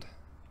land.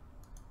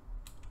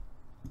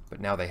 But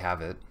now they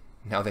have it.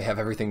 Now they have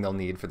everything they'll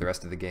need for the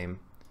rest of the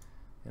game.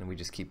 And we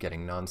just keep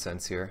getting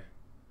nonsense here.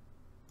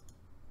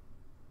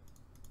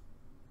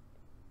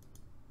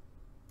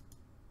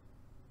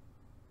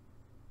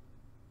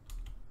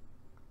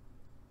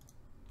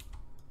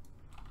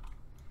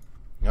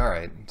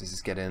 Alright, does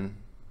this get in?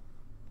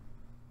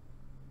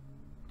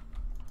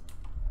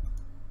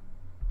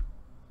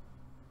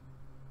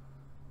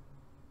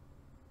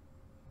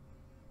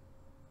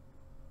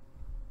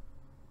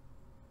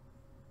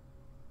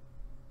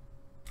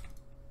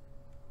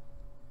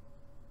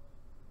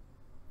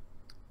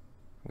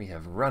 We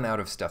have run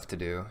out of stuff to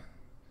do,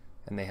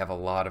 and they have a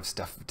lot of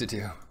stuff to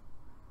do.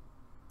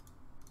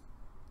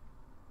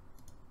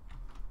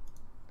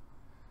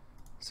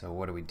 So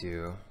what do we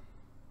do?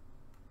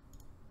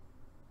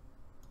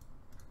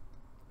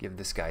 Give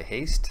this guy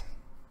haste?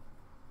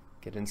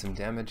 Get in some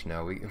damage?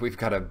 No, we've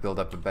got to build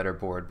up a better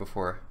board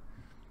before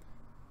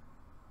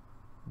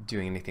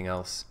doing anything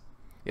else.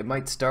 It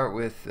might start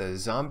with a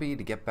zombie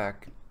to get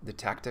back the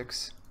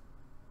tactics.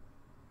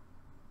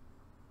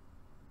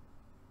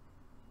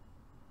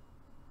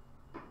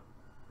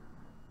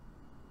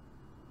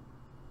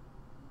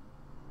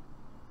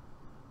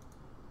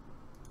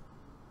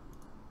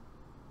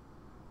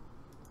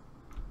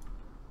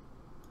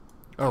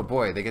 Oh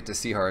boy, they get to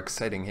see our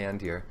exciting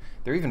hand here.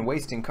 They're even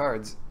wasting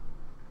cards.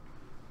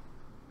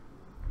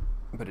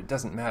 But it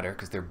doesn't matter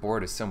because their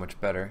board is so much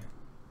better.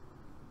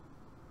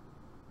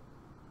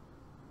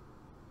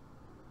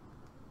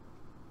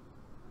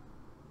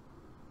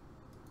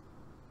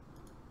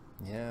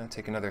 Yeah,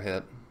 take another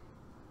hit.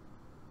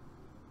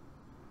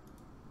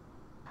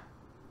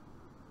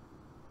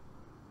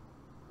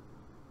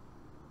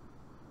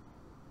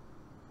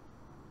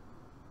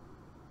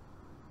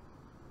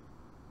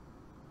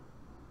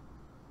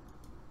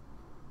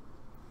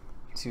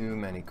 Too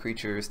many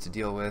creatures to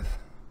deal with.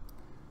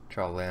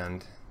 Draw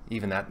land.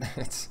 Even that,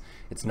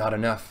 it's not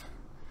enough.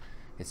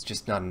 It's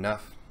just not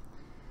enough.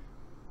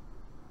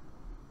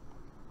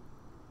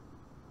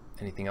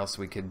 Anything else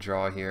we could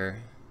draw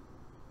here?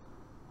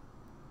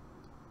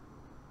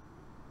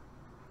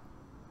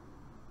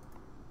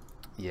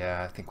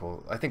 Yeah, I think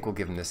we'll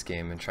give him this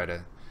game and try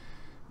to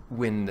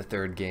win the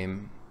third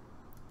game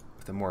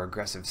with a more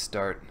aggressive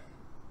start.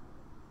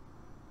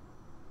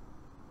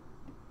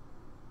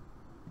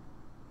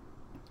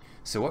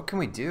 So what can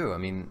we do? I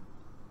mean,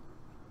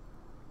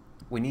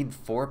 we need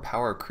 4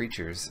 power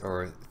creatures,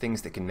 or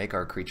things that can make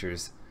our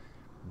creatures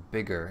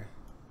bigger.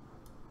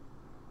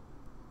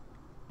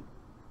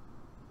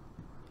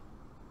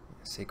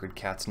 Sacred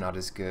Cat's not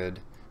as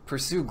good.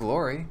 Pursue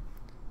Glory.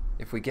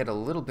 If we get a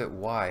little bit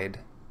wide,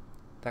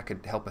 that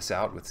could help us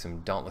out with some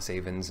Dauntless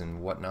Avens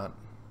and whatnot.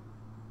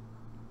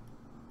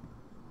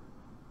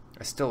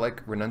 I still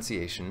like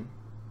Renunciation.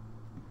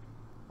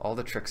 All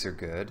the tricks are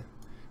good.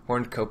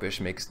 Horned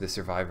Copish makes the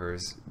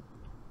survivors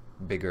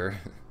bigger,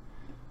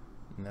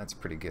 and that's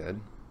pretty good.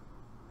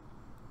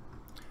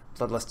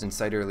 Bloodlust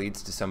Inciter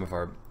leads to some of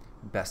our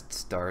best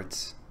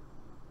starts.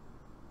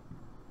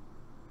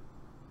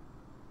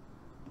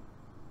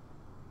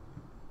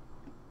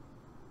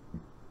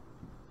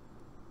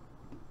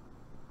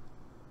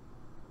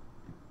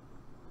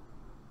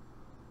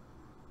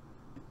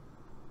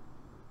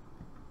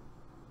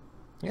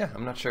 Yeah,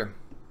 I'm not sure.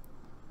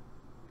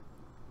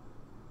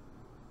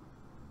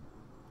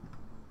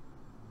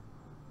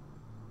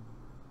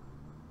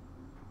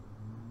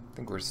 I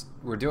think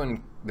we're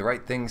doing the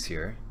right things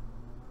here.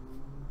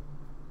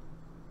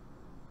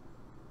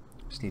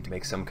 Just need to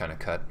make some kind of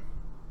cut.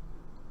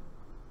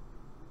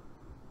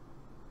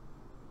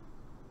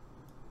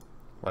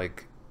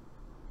 Like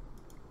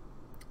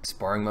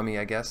Sparring Mummy,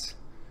 I guess.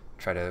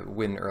 Try to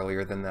win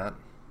earlier than that.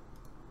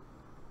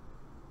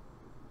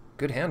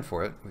 Good hand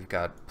for it. We've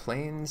got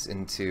Plains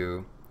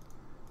into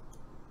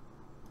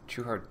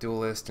Trueheart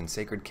Duelist and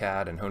Sacred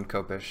Cat and Honed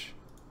Copish.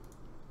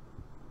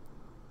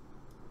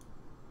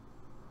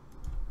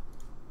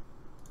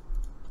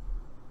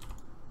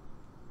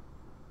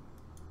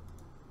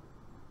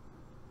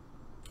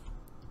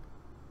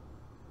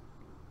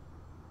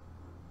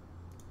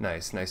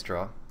 Nice, nice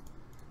draw.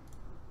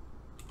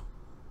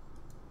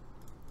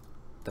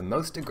 The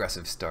most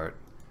aggressive start.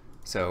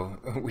 So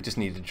we just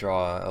need to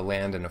draw a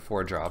land and a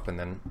 4-drop and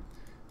then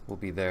we'll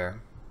be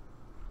there.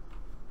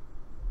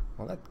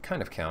 Well, that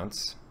kind of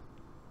counts.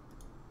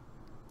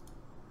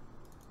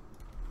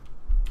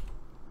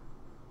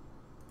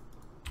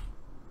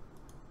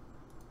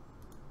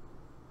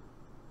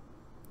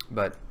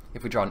 But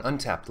if we draw an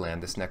untapped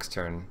land this next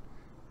turn,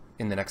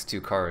 in the next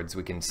 2 cards,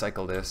 we can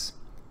cycle this,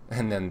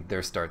 and then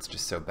their start's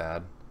just so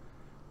bad.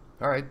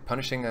 Alright,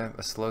 punishing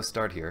a slow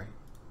start here.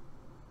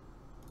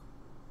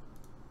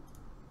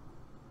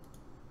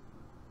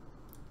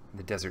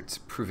 The desert's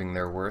proving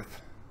their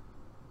worth.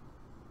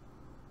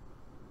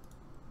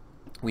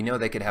 We know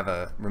they could have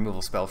a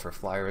removal spell for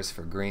flyers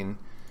for green,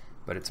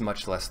 but it's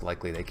much less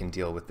likely they can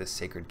deal with this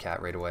Sacred Cat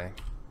right away.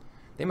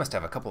 They must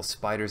have a couple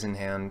spiders in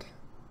hand.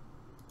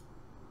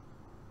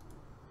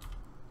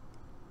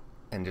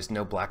 And just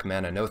no black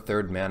mana, no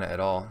 3rd mana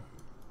at all.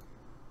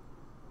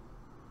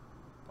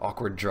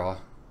 Awkward draw.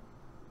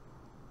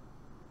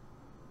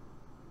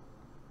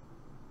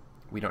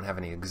 We don't have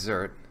any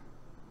Exert,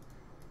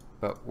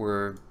 but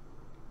we're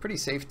pretty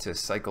safe to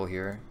cycle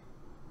here.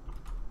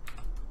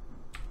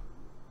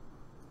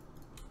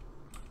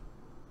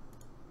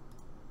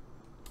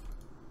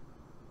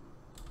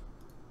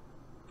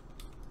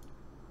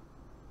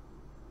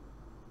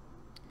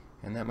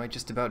 And that might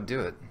just about do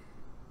it.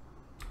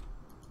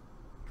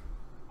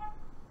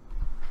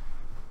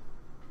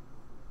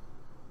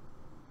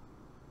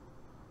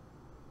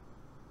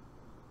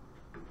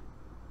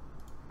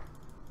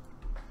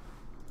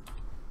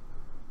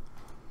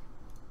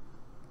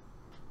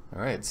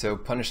 Alright, so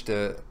punished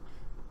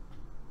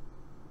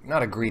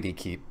not a greedy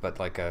keep, but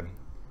like a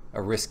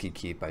risky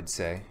keep, I'd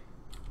say.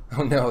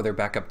 Oh no, they're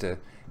back up to...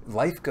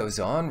 Life goes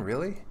on,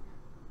 really?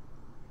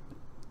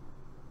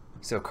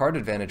 So card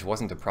advantage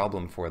wasn't a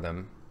problem for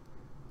them.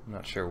 I'm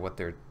not sure what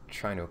they're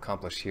trying to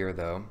accomplish here,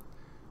 though.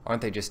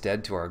 Aren't they just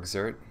dead to our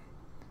Exert?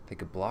 They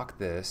could block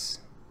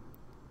this.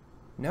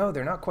 No,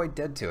 they're not quite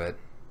dead to it.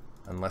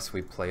 Unless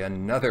we play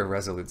another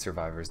Resolute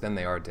Survivors, then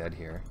they are dead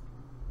here.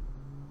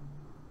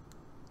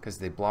 Because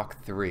they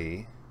block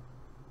 3.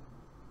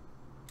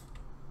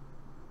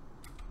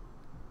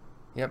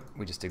 Yep,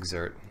 we just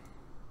Exert.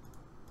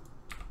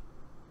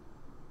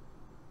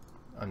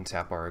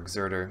 Untap our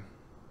Exerter.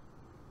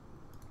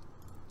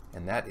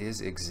 And that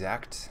is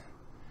exact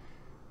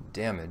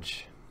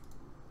damage.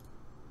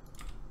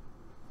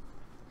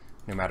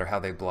 No matter how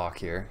they block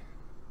here.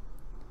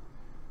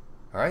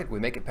 Alright, we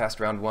make it past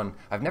round 1.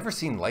 I've never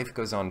seen Life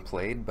Goes On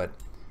played, but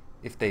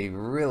if they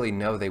really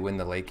know they win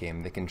the late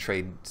game, they can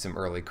trade some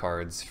early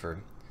cards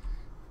for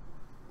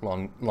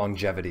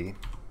longevity,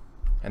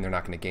 and they're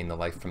not going to gain the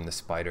life from the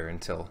spider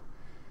until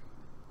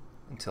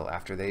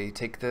after they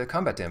take the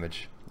combat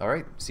damage.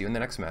 Alright, see you in the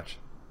next match.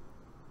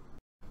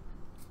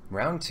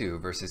 Round 2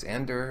 versus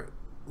Ander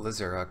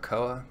Lazura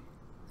Koa,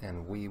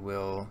 and we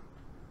will,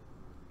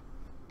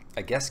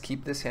 I guess,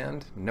 keep this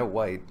hand. No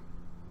white.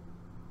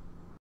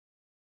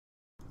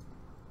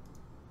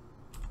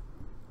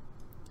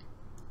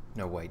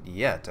 No white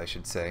yet, I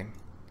should say.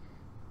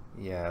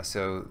 Yeah,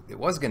 so it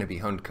was going to be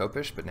Honed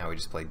Copish, but now we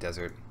just play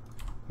Desert.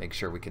 Make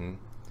sure we can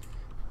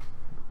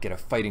get a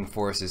fighting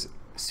force as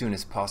soon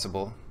as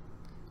possible.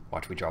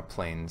 Watch, we draw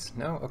Plains.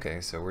 No?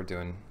 Okay, so we're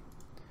doing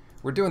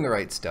the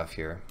right stuff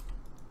here.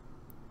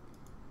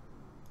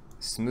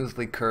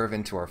 Smoothly curve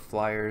into our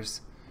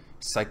flyers,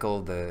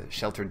 cycle the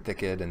Sheltered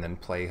Thicket, and then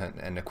play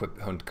and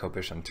equip Honed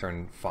Copish on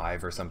turn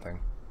 5 or something.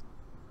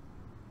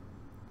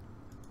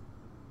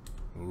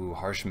 Ooh,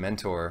 Harsh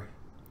Mentor.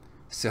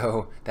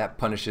 So that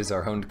punishes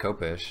our Honed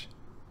Copish.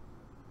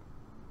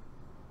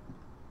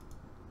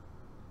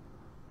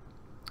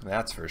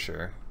 That's for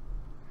sure.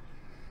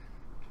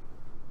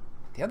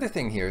 The other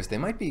thing here is they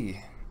might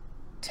be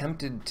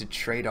tempted to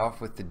trade off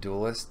with the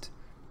Duelist,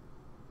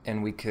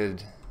 and we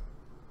could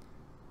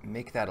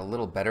make that a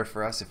little better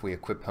for us if we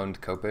equip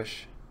Honed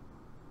Copish.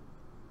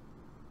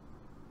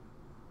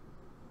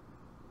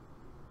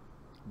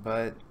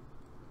 But...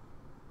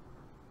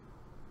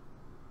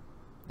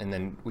 and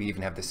then we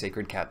even have the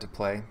Sacred Cat to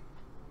play.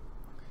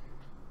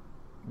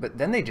 But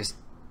then they just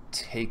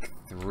take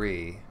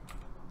 3.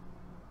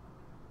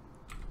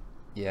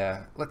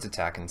 Yeah, let's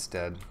attack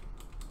instead.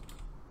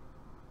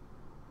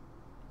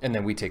 And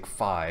then we take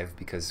 5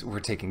 because we're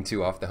taking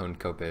 2 off the Honed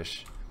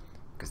Copish,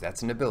 because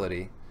that's an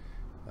ability,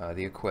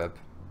 the equip.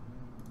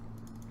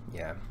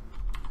 Yeah.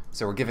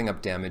 So we're giving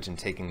up damage and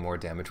taking more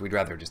damage. We'd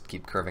rather just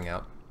keep curving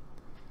out.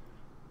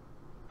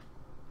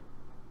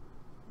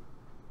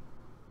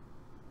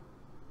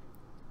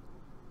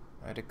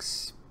 I'd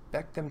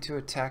expect them to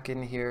attack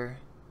in here,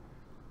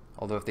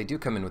 although if they do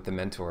come in with the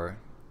Mentor,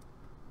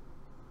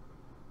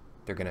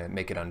 they're going to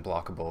make it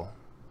unblockable.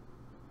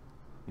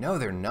 No,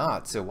 they're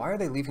not. So why are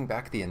they leaving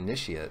back the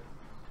Initiate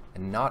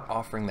and not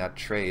offering that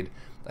trade?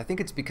 I think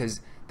it's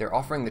because they're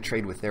offering the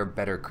trade with their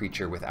better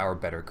creature with our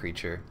better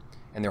creature,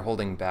 and they're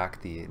holding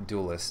back the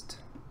Duelist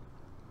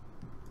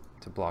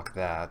to block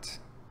that.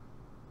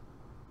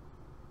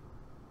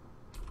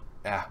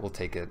 Ah, we'll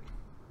take it.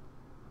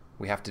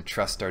 We have to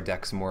trust our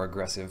deck's more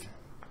aggressive.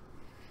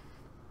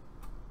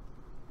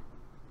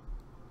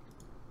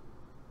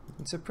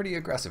 It's a pretty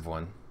aggressive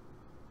one.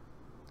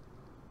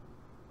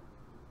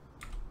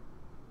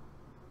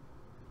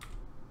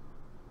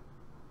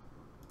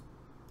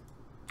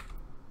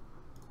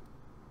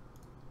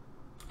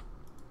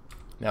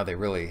 Now they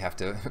really have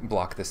to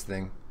block this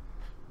thing.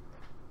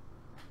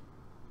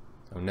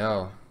 Oh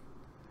no.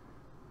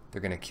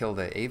 They're gonna kill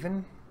the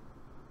Aven?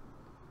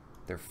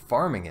 They're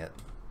farming it.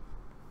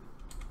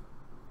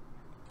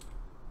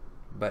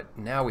 But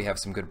now we have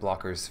some good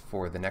blockers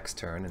for the next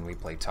turn, and we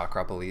play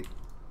Talkrop Elite.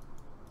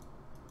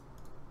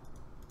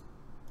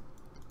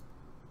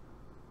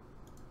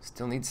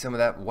 Still need some of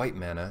that white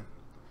mana.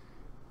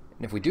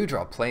 And if we do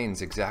draw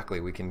Plains exactly,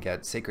 we can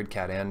get Sacred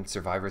Cat and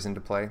Survivors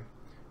into play.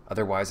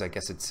 Otherwise, I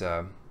guess it's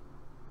not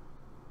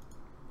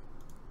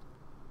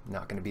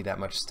going to be that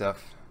much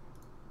stuff.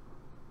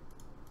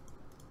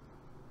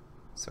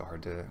 So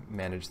hard to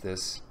manage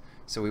this.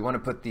 So we want to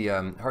put the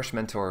Harsh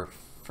Mentor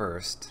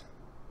first.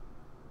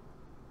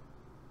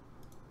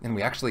 And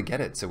we actually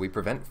get it. So we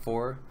prevent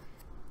 4,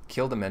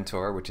 kill the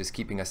Mentor, which is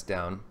keeping us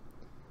down.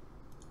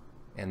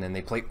 And then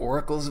they play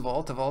Oracle's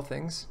Vault of all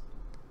things.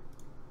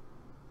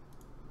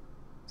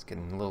 It's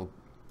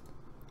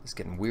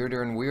getting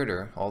weirder and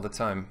weirder all the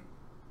time.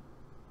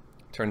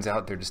 Turns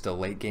out they're just a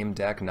late game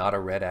deck, not a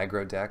red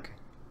aggro deck.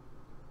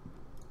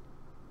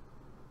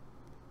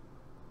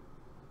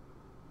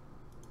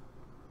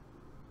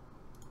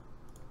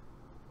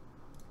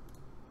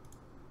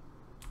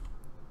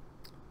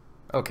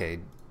 Okay,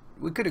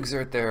 we could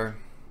exert there.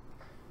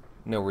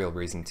 No real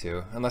reason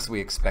to, unless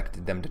we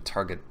expected them to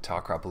target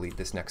Talkrop Elite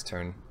this next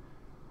turn.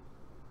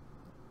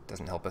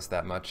 Doesn't help us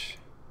that much.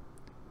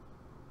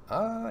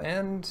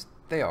 And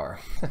they are.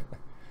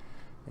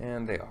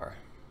 And they are.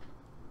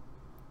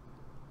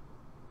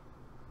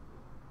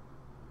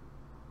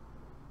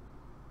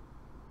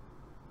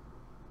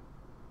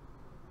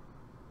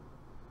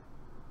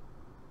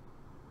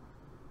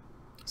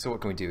 So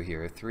what can we do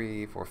here?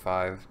 3, 4,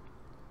 5.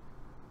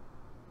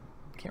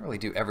 Can't really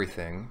do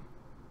everything.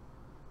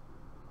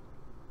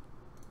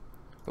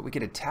 But we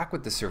could attack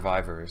with the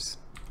Survivors.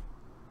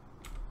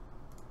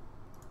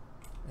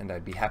 And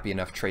I'd be happy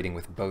enough trading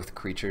with both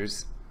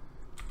creatures,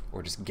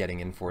 or just getting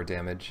in 4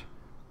 damage.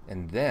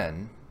 And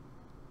then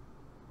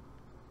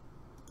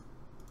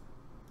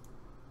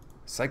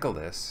cycle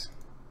this.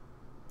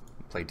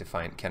 Play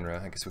Defiant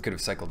Kenra. I guess we could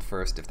have cycled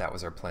first if that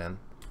was our plan.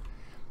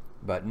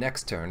 But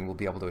next turn we'll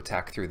be able to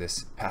attack through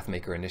this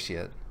Pathmaker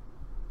Initiate.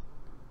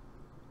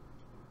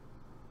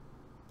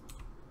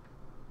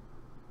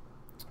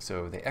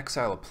 So they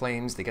exile a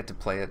Plains, they get to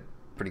play it.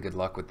 Pretty good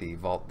luck with the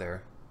Vault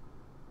there.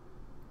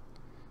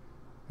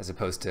 As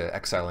opposed to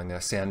exiling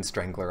a Sand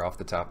Strangler off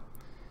the top.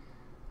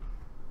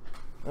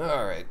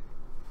 Alright.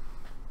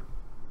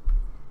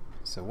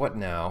 So what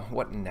now?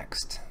 What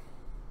next?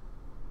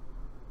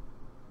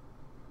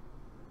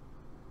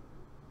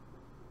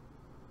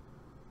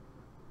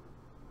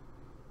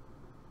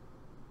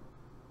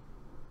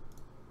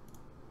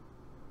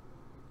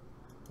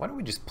 Why don't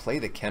we just play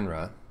the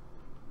Kenra?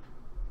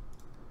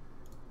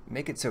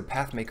 Make it so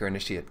Pathmaker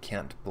Initiate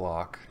can't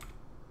block.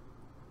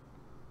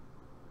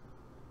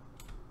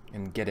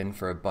 And get in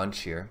for a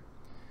bunch here.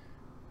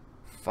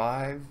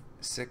 5,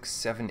 6,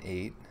 7,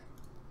 8.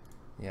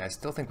 Yeah, I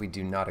still think we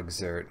do not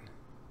exert.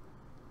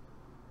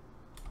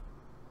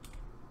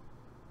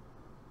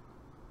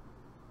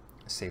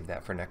 Save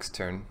that for next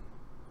turn.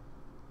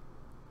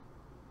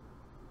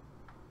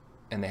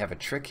 And they have a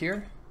trick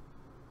here.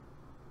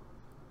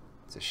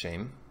 It's a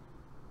shame.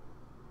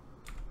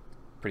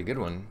 Pretty good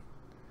one.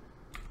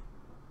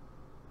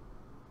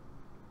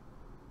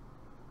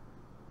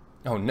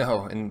 Oh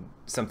no, and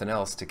something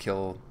else to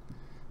kill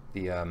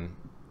the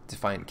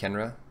Defiant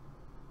Kenra.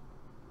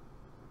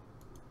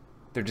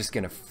 They're just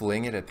gonna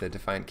fling it at the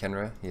Defiant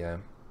Kenra, yeah.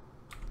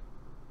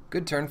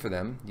 Good turn for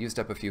them, used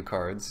up a few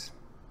cards.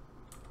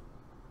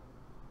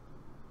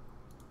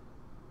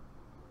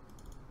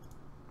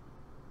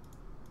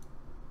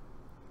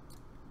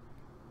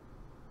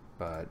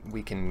 But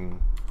we can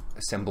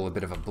assemble a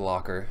bit of a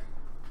blocker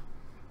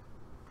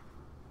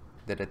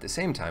that at the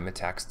same time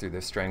attacks through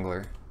the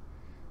Strangler.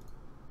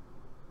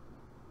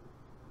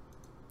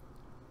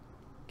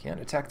 Can't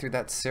attack through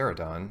that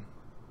Ceradon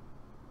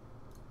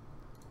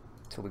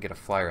until we get a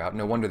flyer out.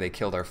 No wonder they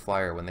killed our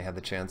flyer when they had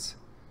the chance.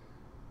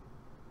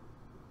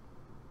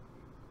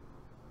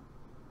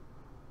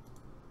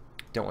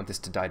 Don't want this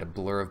to die to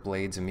Blur of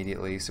Blades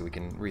immediately so we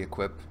can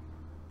re-equip.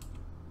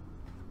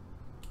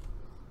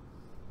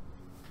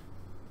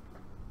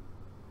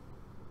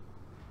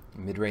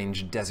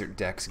 Mid-range desert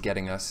decks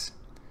getting us.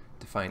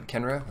 Defiant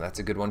Kenra, that's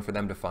a good one for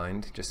them to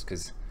find just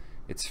because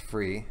it's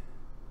free.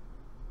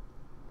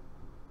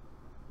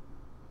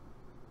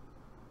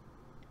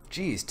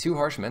 Geez, 2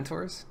 Harsh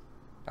Mentors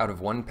out of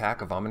 1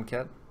 pack of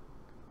Amonkhet?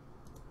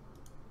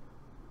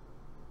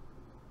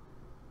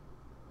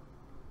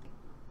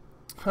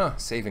 Huh,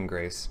 Saving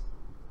Grace.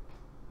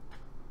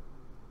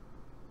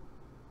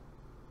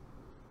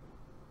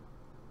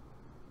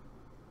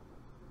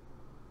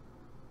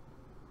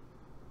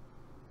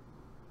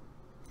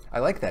 I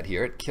like that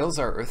here. It kills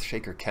our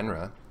Earthshaker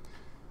Kenra.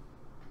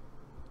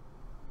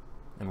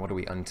 And what do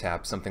we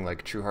untap? Something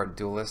like Trueheart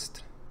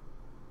Duelist?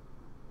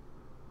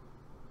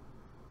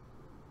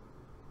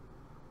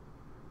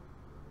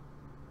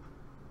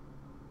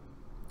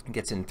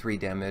 Gets in 3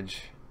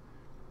 damage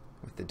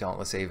with the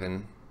Dauntless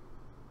Aven.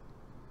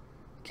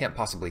 Can't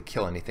possibly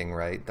kill anything,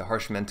 right? The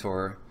Harsh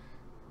Mentor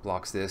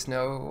blocks this.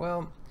 No,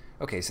 well,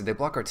 okay, so they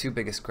block our 2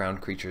 biggest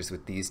ground creatures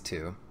with these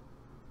 2.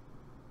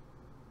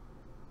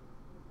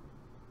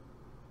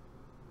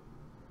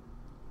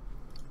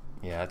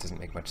 Yeah, that doesn't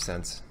make much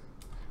sense.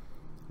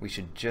 We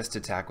should just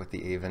attack with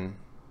the Aven.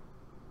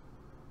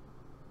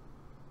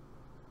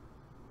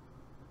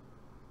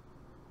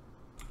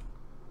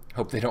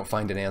 Hope they don't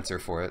find an answer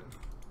for it.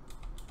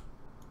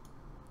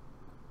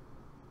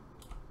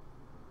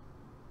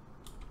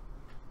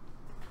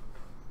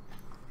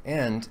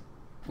 And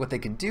what they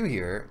could do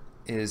here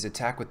is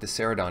attack with the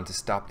Ceradon to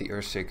stop the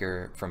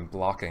Earthshaker from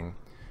blocking,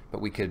 but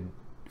we could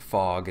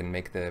fog and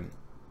make the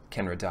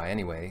Kenra die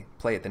anyway,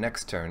 play it the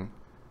next turn,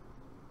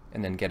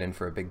 and then get in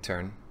for a big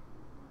turn.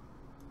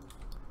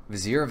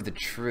 Vizier of the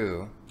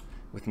True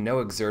with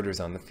no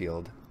exerters on the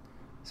field,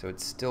 so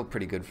it's still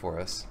pretty good for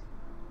us.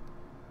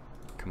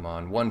 Come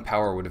on, 1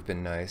 power would have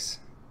been nice.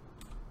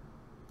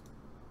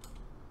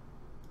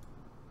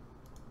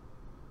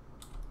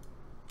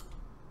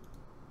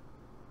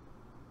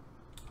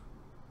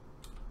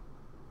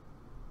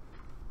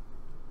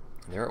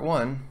 They're at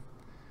 1.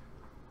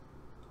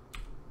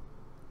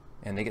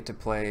 And they get to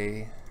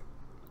play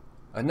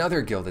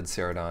another Gilded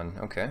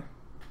Ceradon, okay.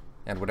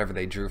 And whatever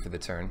they drew for the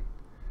turn.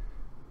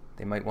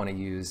 They might want to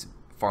use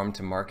Farm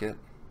to Market.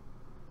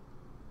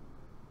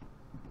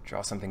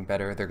 Draw something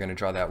better. They're going to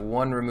draw that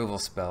 1 removal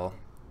spell.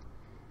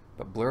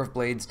 But Blur of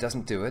Blades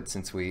doesn't do it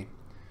since we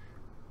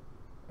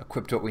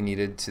equipped what we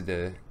needed to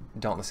the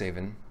Dauntless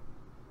Aven.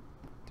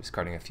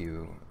 Discarding a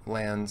few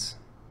lands.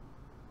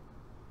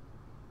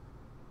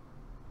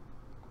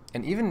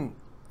 And even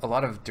a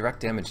lot of direct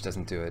damage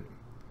doesn't do it,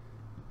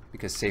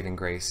 because Saving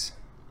Grace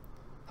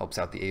helps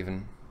out the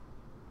Aven.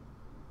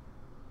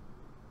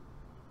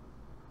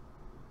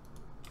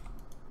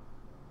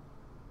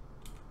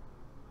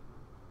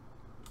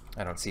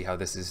 I don't see how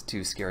this is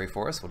too scary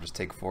for us. We'll just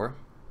take 4.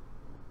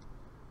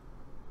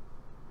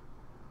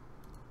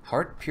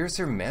 Heart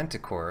Piercer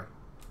Manticore.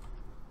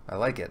 I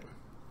like it.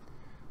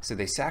 So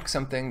they sack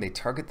something, they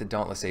target the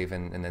Dauntless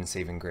Aven, and then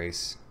Saving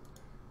Grace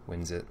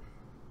wins it.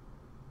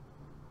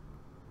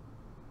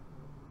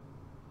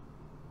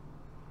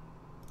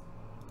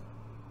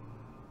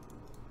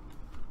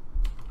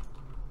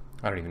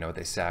 I don't even know what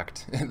they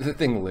sacked. The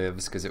thing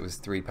lives because it was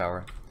 3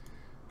 power.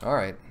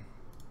 Alright.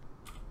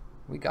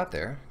 We got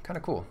there. Kind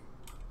of cool.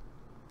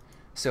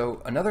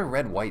 So another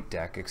red-white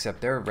deck,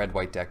 except their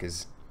red-white deck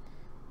is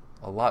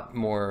a lot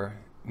more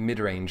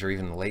mid-range or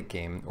even late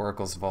game.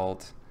 Oracle's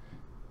Vault,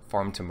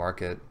 Farm to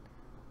Market,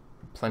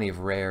 plenty of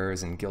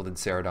rares and Gilded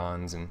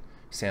Ceradons and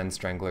Sand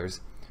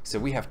Stranglers. So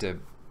we have to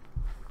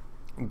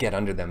get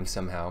under them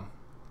somehow.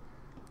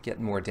 Get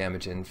more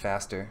damage in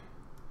faster.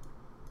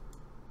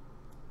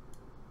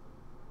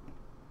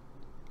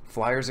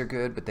 Flyers are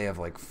good, but they have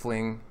like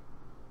fling.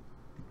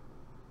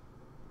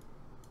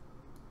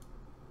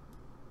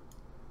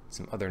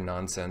 Some other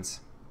nonsense.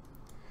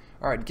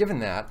 Alright, given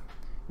that,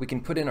 we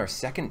can put in our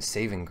second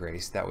saving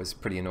grace. That was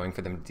pretty annoying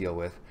for them to deal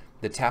with.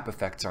 The tap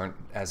effects aren't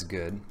as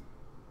good.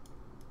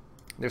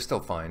 They're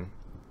still fine.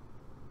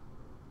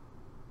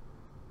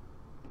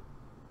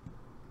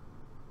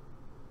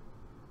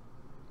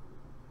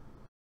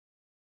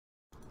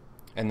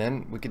 And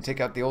then we could take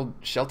out the old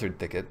Sheltered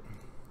Thicket,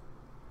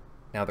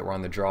 now that we're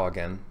on the draw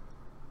again.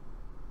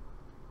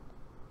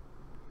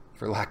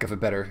 For lack of a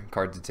better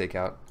card to take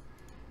out.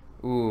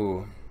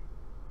 Ooh.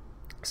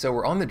 So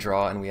we're on the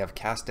draw and we have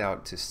Cast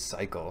Out to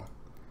cycle.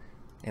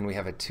 And we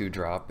have a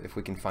 2-drop if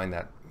we can find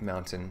that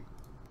mountain.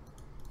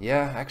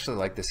 Yeah, I actually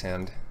like this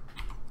hand.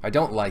 I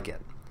don't like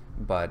it,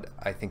 but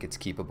I think it's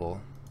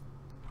keepable.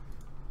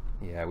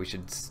 Yeah, we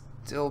should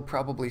still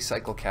probably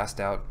cycle Cast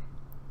Out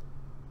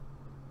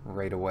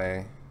right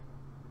away.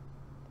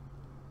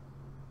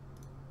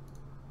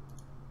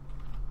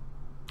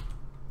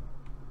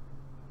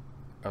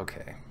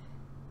 Okay.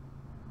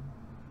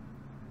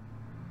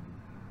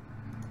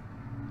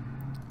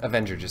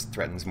 Avenger just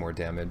threatens more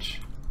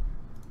damage.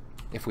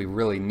 If we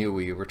really knew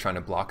we were trying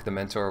to block the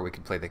Mentor, we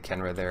could play the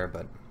Kenra there,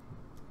 but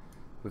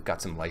we've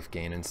got some life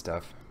gain and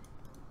stuff.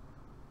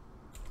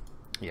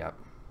 Yep.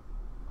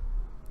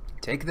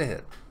 Take the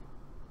hit.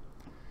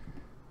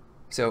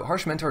 So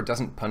Harsh Mentor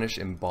doesn't punish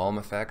Embalm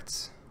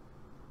effects.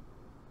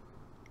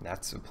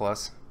 That's a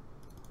plus.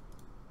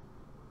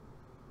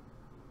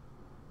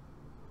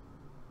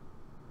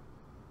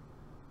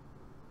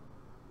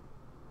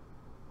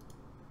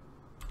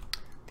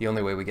 The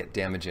only way we get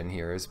damage in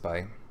here is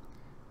by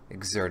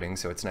exerting,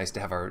 so it's nice to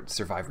have our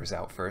survivors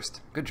out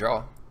first. Good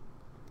draw.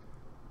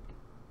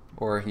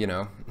 Or, you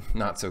know,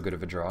 not so good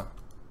of a draw.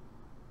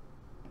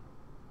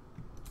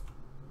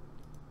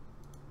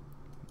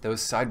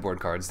 Those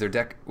sideboard cards, their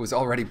deck was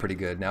already pretty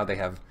good. Now they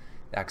have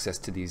access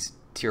to these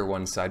tier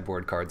 1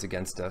 sideboard cards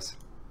against us.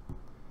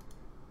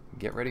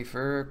 Get ready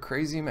for a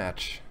crazy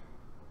match.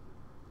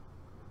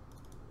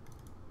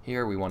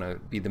 Here we want to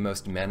be the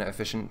most mana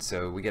efficient,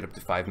 so we get up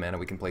to 5 mana,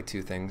 we can play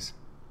 2 things.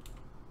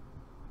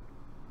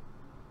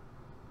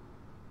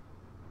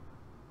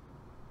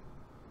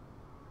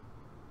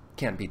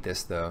 Can't beat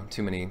this though.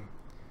 Too many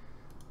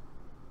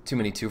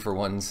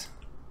 2-for-1s.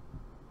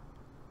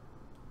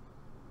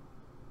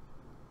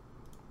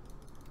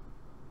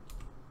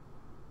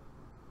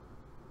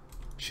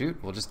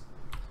 Shoot, we'll just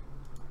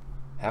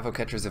have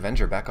Okettra's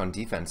Avenger back on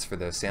defense for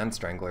the Sand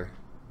Strangler.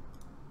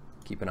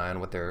 Keep an eye on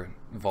what they're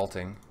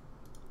vaulting.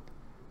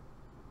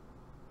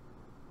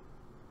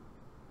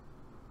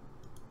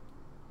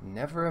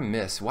 Never a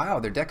miss. Wow,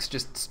 their deck's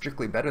just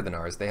strictly better than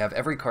ours. They have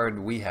every card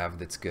we have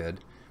that's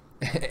good.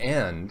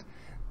 And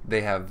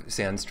they have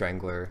Sand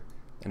Strangler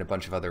and a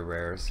bunch of other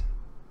rares.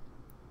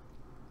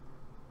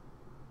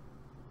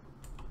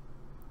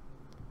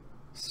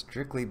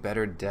 Strictly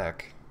better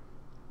deck.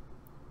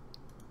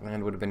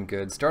 Land would have been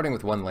good. Starting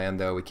with 1 land,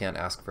 though, we can't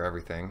ask for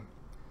everything.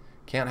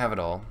 Can't have it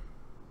all.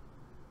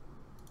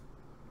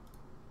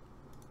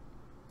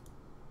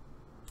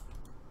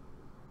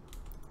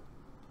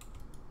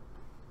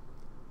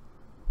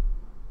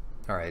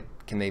 Alright,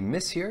 can they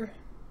miss here?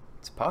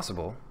 It's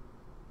possible.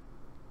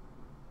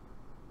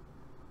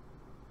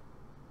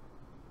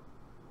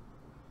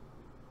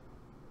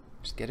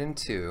 Just get in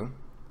 2.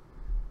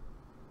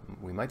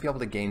 We might be able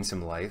to gain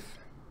some life.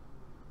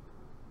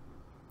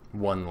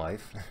 1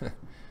 life.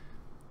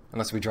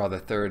 Unless we draw the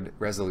 3rd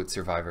Resolute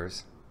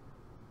Survivors.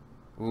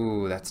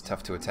 Ooh, that's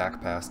tough to attack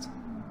past.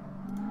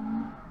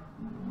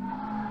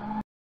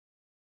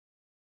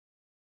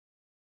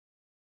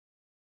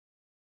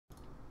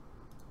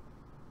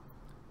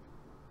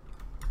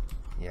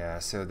 Yeah,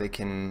 so they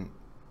can...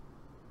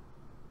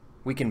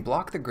 We can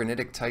block the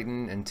Granitic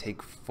Titan and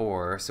take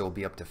 4, so we'll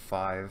be up to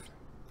 5.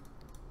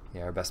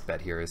 Yeah, our best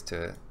bet here is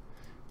to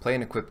play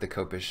and equip the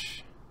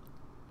Copish.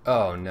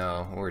 Oh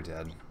no, we're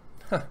dead.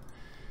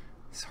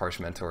 This Harsh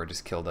Mentor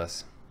just killed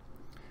us.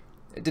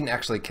 It didn't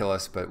actually kill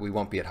us, but we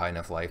won't be at high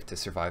enough life to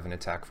survive an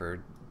attack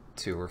for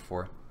 2 or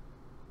 4.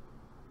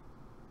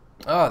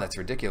 Oh, that's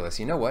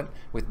ridiculous. You know what?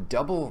 With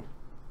double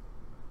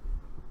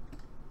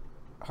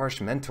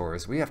Harsh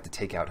Mentors, we have to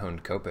take out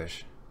Honed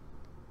Copish.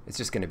 It's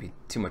just going to be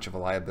too much of a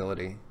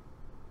liability.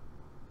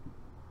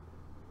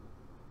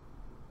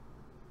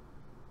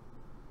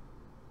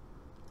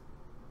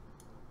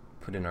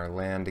 Put in our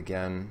land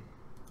again.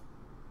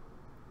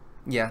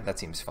 Yeah, that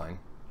seems fine.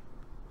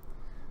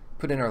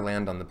 Put in our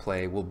land on the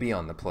play, we'll be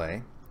on the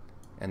play,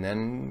 and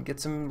then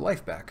get some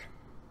life back.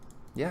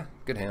 Yeah,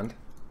 good hand.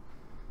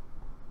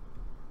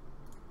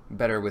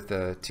 Better with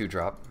the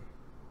 2-drop.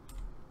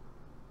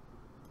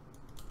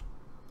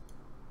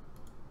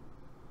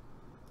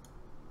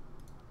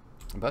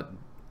 But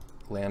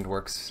land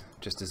works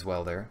just as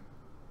well there.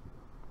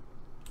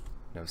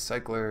 No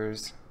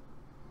cyclers.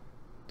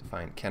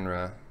 Defiant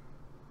Kenra.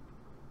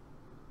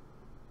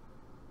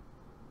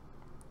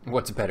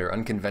 What's better,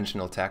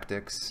 unconventional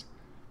tactics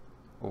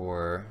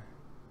or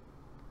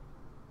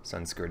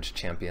Sunscourge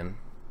Champion?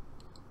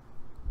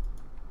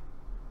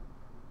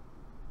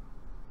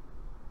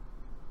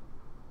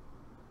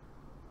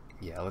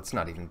 Yeah, let's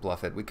not even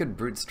bluff it. We could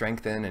brute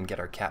strengthen and get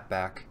our cat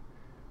back,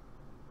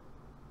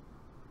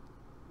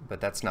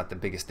 but that's not the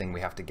biggest thing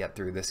we have to get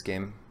through this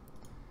game.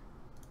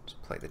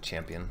 Just play the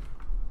champion.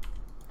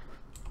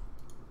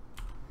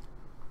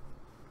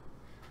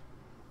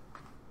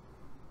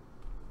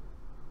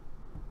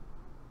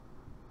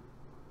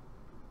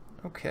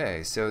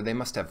 Okay, so they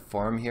must have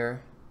farm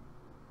here.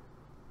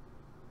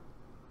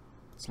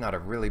 It's not a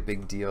really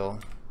big deal.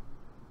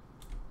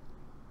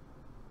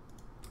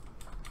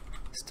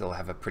 Still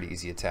have a pretty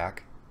easy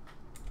attack.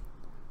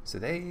 So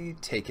they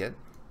take it.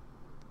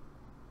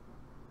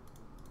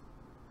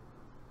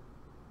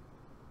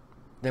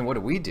 Then what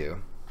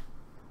do?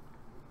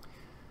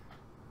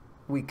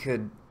 We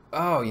could...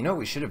 Oh, you know what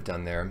we should have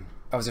done there?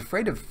 I was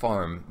afraid of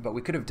farm, but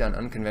we could have done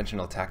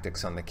unconventional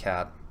tactics on the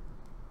cat.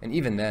 And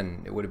even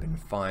then, it would have been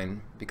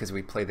fine, because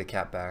we play the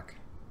cat back.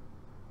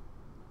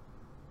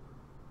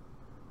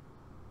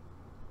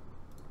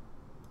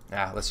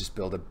 Let's just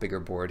build a bigger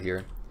board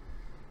here.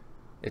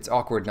 It's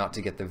awkward not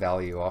to get the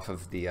value off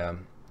of the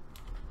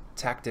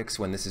tactics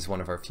when this is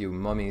one of our few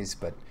mummies,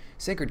 but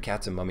Sacred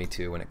Cat's a mummy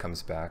too when it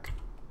comes back.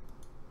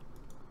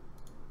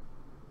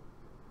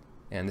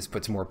 And this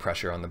puts more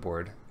pressure on the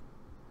board.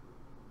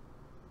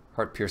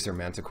 Heartpiercer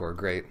Manticore,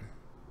 great.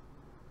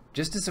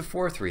 Just as a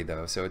 4/3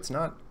 though, so it's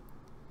not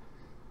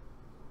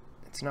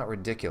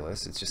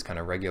ridiculous, it's just kind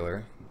of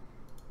regular.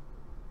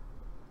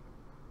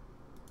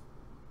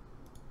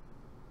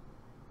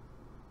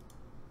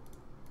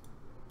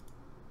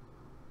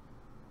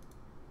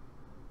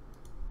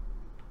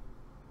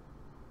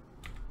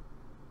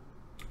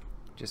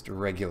 Just a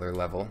regular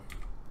level.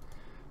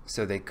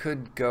 So they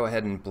could go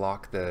ahead and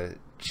block the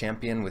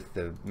champion with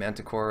the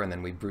Manticore, and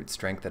then we brute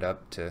strength it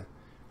up to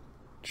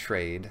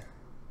trade.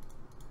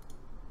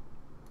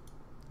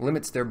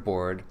 Limits their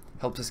board,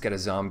 helps us get a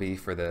zombie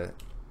for the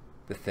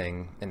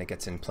thing, and it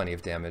gets in plenty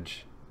of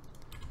damage.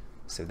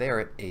 So they are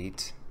at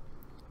 8.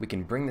 We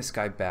can bring this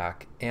guy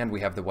back, and we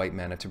have the white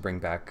mana to bring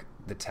back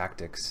the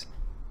tactics.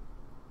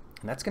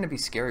 And that's going to be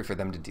scary for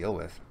them to deal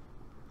with.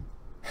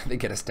 They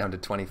get us down to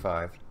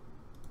 25.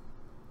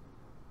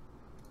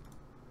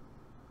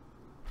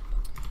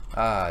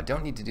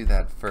 Don't need to do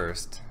that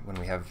first when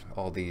we have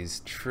all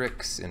these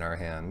tricks in our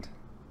hand.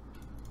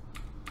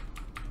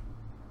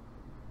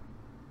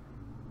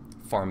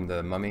 Farm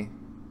the mummy.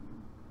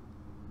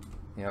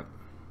 Yep.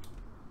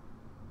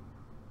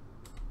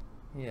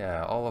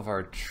 Yeah, all of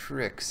our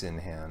tricks in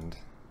hand.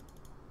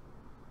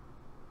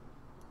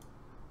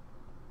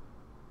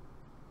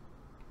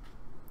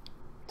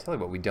 Tell you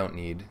what we don't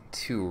need,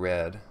 2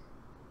 red.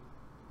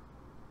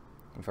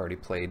 We've already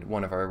played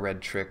one of our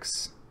red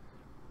tricks.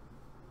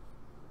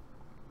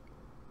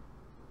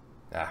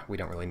 We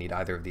don't really need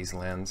either of these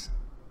lands.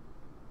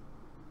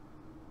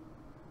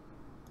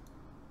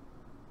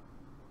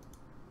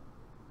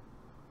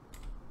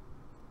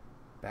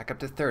 Back up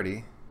to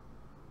 30.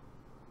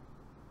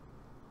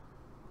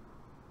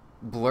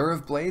 Blur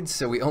of Blades,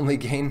 so we only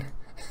gain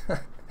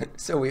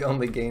so we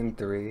only gain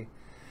 3.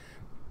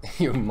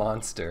 You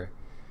monster.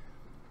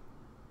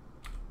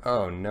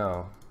 Oh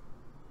no.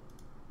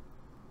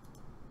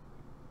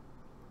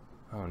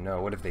 Oh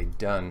no, what have they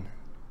done?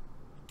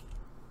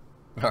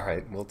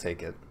 Alright, we'll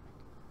take it.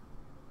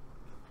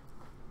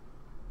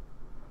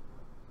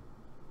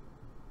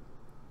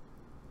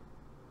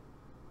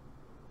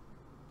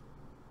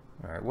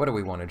 Alright, what do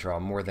we want to draw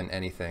more than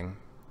anything?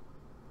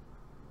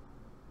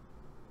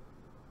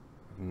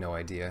 No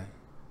idea.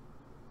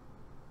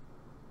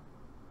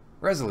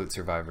 Resolute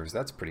Survivors,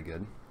 that's pretty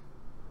good.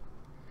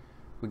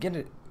 We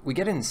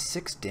get in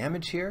 6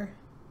 damage here?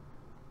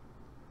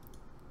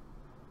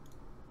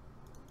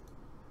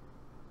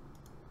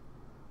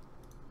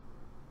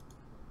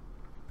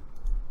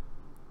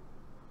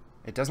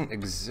 It doesn't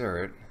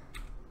exert.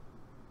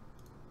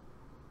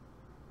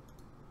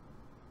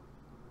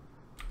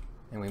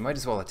 And we might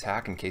as well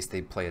attack in case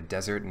they play a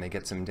desert and they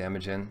get some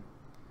damage in.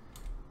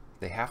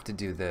 They have to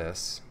do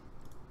this.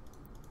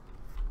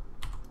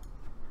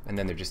 And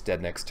then they're just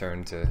dead next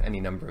turn to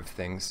any number of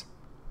things.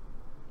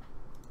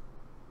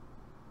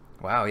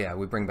 Wow, yeah,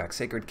 we bring back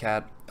Sacred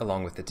Cat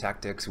along with the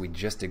tactics. We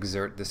just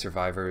exert the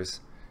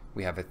survivors.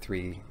 We have a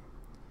 3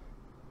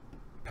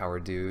 power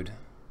dude.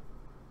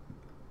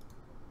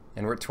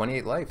 And we're at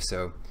 28 life,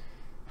 so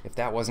if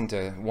that wasn't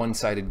a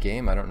one-sided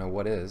game, I don't know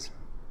what is.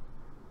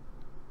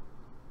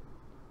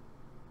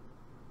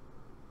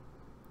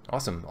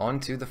 Awesome, on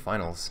to the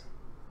finals.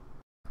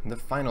 The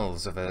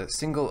finals of a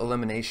single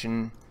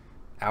elimination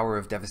Hour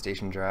of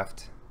Devastation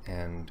draft,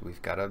 and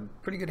we've got a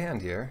pretty good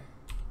hand here.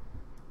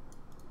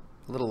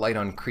 A little light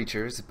on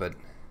creatures, but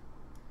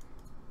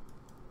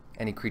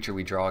any creature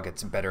we draw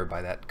gets better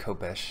by that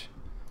Kopesh.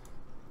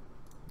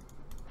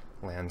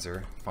 Lands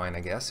are fine,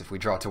 I guess, if we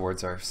draw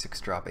towards our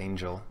 6-drop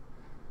Angel.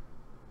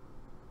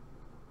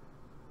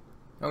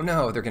 Oh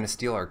no, they're going to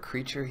steal our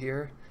creature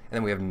here, and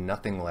then we have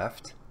nothing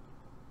left.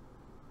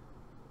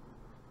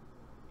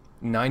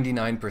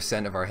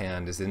 99% of our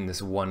hand is in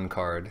this one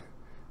card.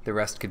 The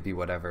rest could be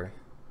whatever.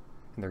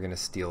 And they're going to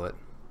steal it.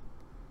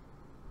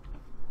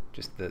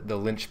 Just the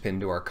linchpin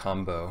to our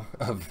combo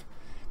of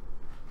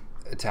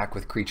attack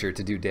with creature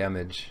to do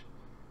damage.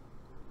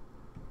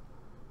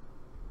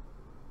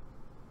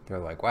 They're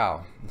like,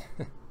 wow.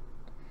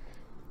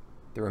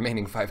 The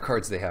remaining 5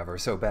 cards they have are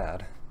so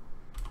bad.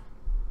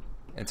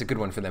 And it's a good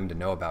one for them to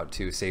know about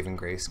too, Saving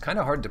Grace. Kind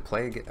of hard to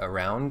play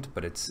around,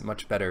 but it's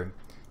much better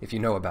if you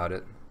know about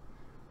it.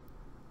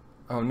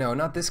 Oh no,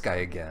 not this guy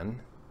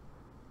again.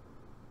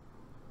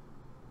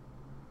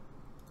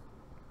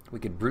 We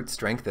could brute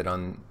strength it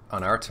on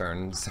our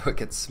turn so it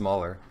gets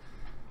smaller.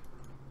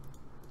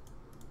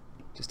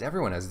 Just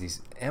everyone has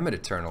these Amit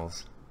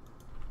Eternals.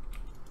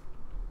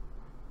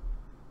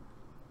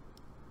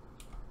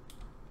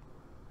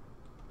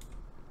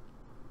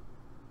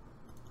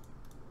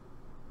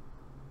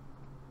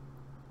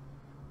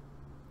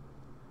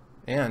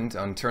 And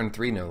on turn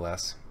 3, no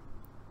less.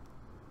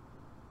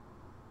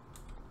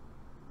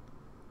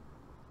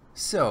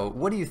 So,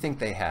 what do you think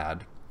they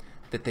had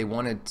that they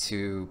wanted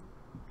to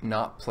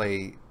not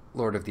play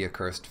Lord of the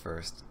Accursed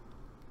first?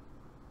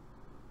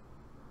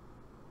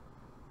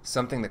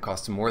 Something that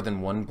costs more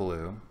than 1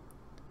 blue.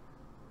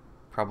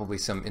 Probably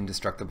some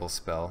indestructible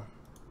spell.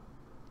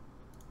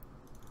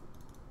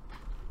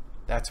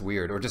 That's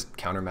weird. Or just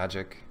counter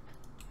magic.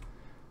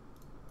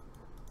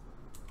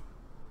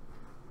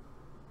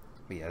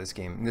 But yeah,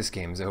 this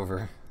game's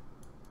over.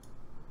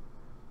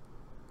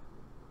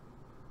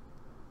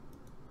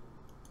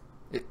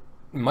 It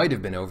might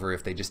have been over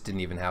if they just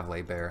didn't even have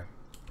Lay Bare,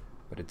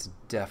 but it's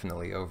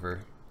definitely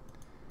over.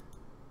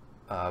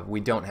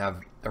 We don't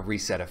have a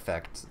reset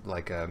effect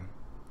like an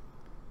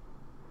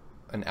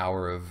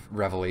hour of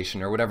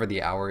revelation or whatever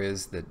the hour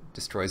is that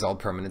destroys all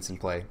permanents in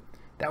play.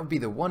 That would be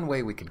the one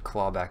way we could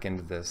claw back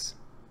into this.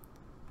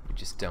 We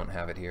just don't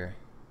have it here.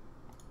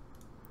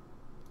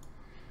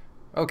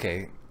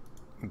 Okay,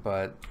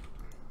 but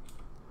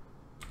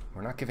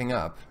we're not giving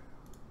up.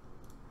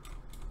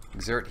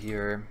 Exert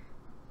here.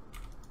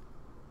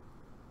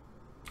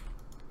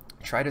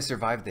 Try to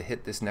survive the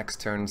hit this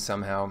next turn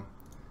somehow.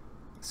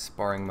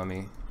 Sparring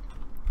Mummy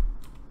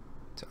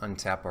to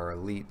untap our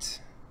elite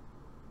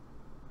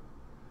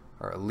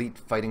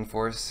fighting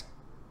force.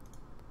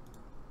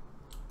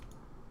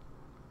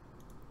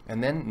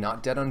 And then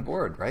not dead on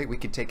board, right? We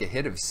could take a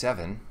hit of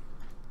 7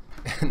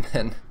 and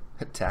then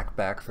attack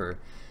back for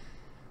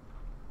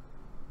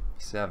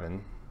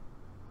 7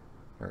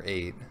 or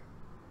 8.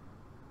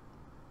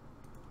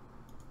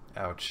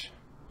 Ouch.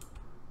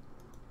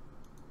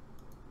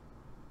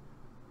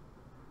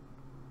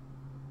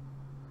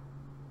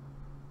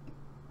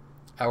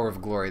 Hour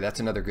of Glory, that's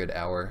another good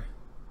hour.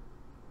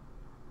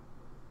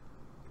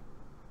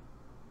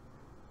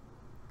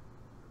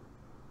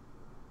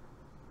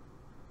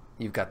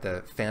 You've got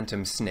the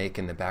phantom snake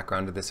in the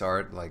background of this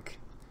art, like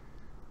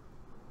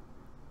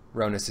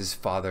Ronus's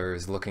father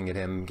is looking at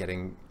him,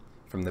 getting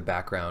from the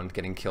background,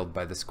 getting killed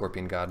by the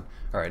scorpion god.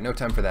 Alright, no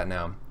time for that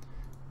now.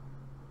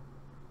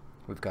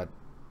 We've got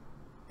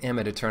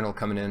Amit Eternal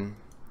coming in.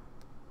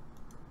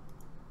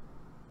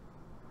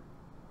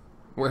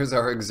 Where's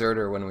our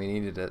Exerter when we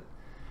needed it?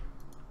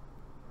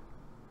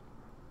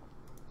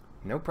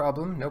 No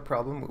problem, no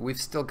problem. We've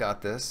still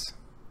got this.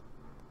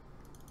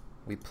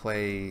 We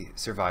play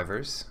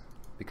Survivors,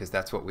 because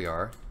that's what we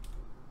are.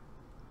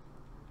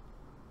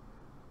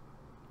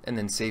 And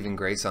then Saving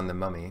Grace on the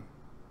Mummy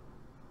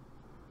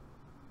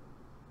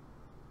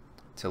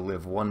to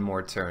live one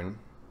more turn.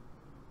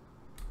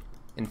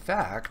 In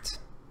fact,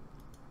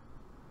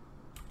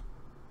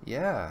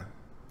 yeah.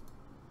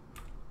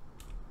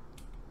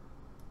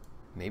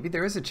 Maybe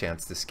there is a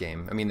chance this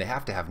game. I mean, they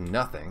have to have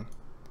nothing.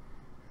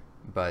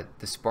 But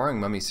the Sparring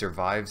Mummy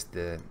survives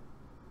the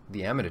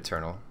Amit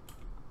Eternal.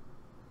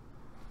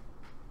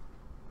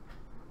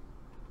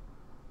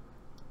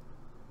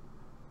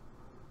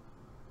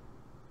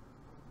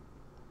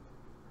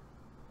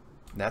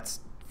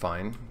 That's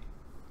fine.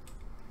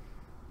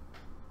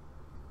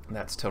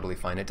 That's totally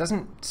fine. It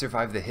doesn't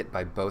survive the hit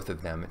by both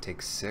of them. It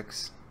takes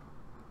 6.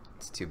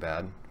 It's too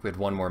bad. If we had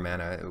 1 more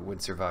mana, it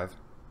would survive.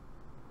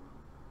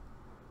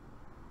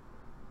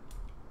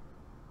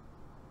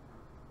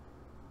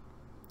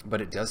 But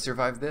it does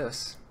survive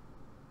this.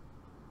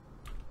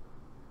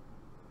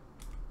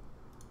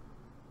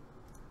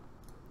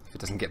 If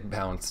it doesn't get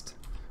bounced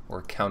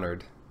or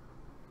countered.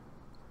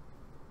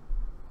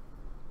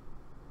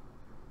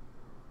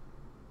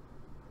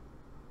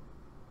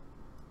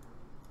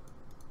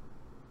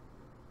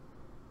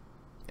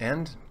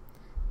 And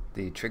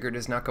the trigger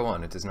does not go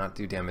on. It does not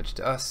do damage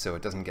to us, so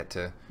it doesn't get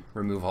to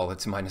remove all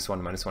its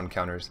 -1/-1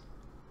 counters.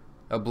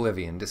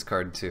 Oblivion,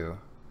 discard 2.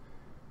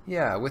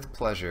 Yeah, with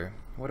pleasure.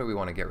 What do we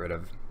want to get rid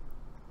of?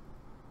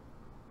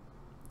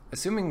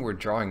 Assuming we're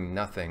drawing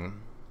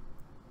nothing,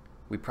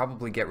 we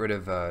probably get rid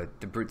of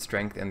the Brute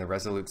Strength and the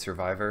Resolute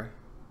Survivor.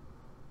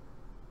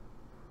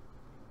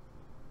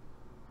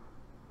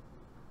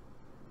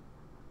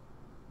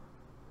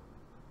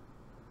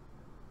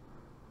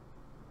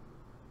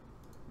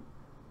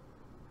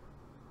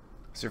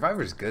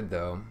 Survivor's good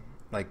though.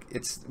 Like,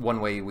 it's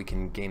one way we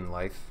can gain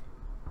life.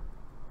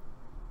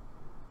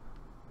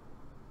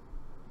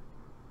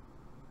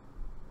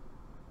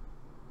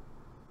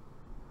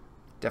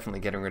 Definitely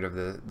getting rid of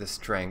the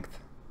strength.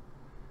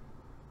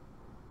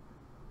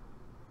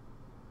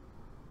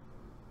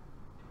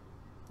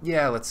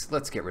 Yeah,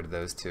 let's get rid of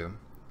those two.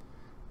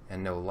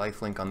 And no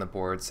lifelink on the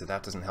board, so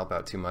that doesn't help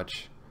out too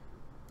much.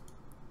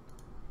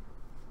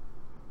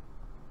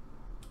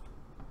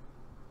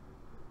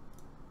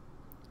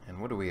 And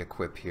what do we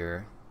equip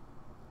here?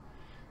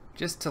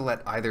 Just to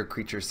let either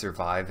creature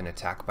survive an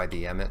attack by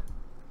the Emmet.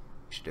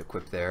 We should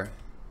equip there.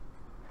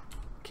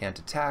 Can't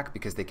attack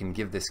because they can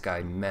give this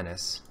guy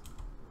menace.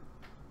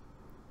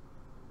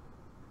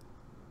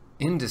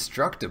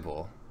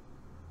 Indestructible.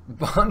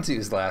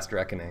 Bantu's Last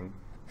Reckoning.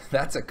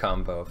 That's a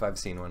combo if I've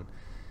seen one.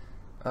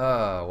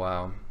 Oh,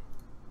 wow.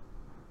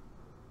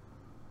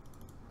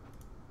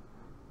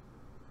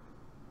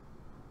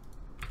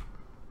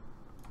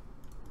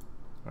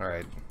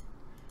 Alright.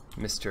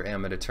 Mr.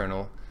 Emmet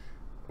Eternal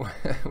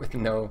with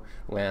no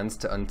lands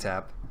to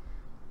untap.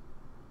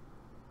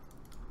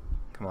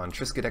 Come on,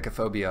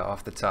 Triskaidekaphobia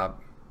off the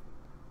top.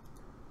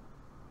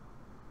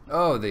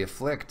 Oh, the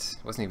Afflict.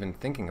 Wasn't even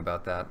thinking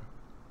about that.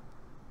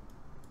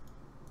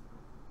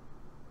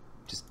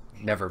 Just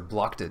never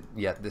blocked it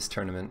yet this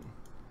tournament.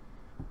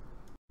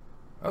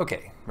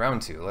 Okay,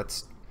 round two.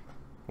 Let's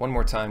one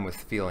more time with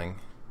feeling.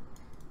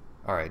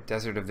 Alright,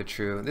 Desert of the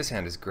True. This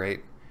hand is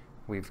great.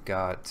 We've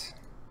got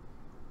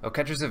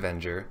Catcher's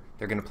Avenger.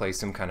 They're going to play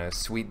some kind of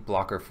sweet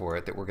blocker for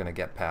it that we're going to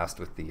get past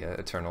with the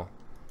Eternal.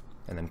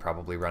 And then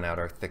probably run out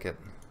our Thicket.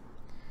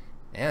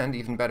 And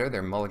even better,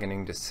 they're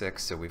mulliganing to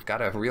 6, so we've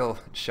got a real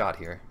shot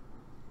here.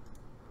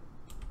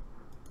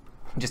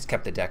 Just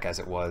kept the deck as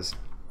it was.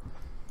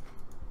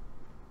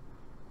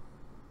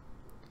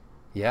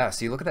 Yeah,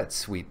 see, look at that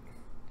sweet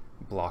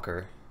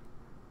blocker.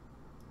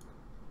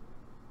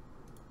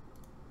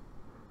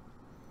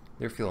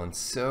 They're feeling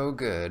so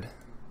good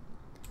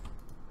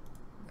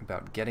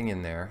about getting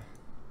in there.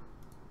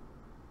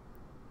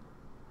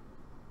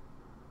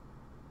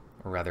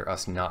 Or rather,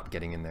 us not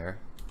getting in there.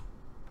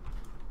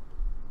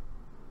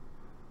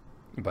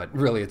 But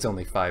really, it's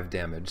only 5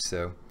 damage,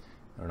 so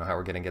I don't know how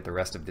we're going to get the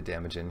rest of the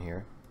damage in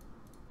here.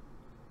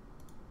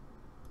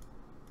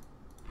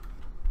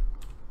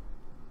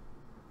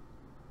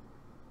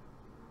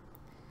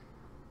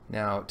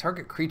 Now,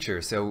 target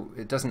creature, so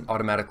it doesn't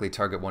automatically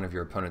target one of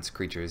your opponent's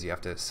creatures. You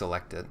have to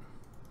select it.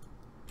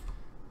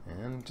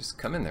 And just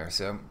come in there.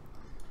 So,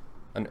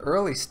 an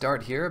early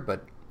start here,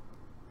 but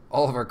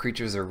all of our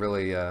creatures are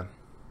really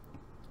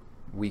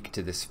weak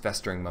to this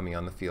Festering Mummy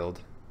on the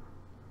field.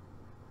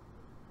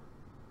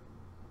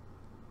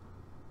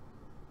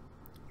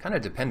 Kind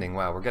of depending.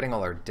 Wow, we're getting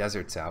all our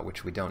deserts out,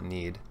 which we don't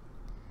need.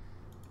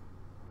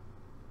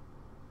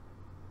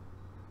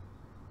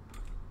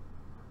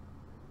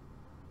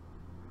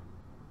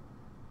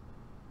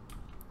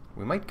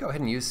 We might go ahead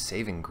and use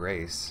Saving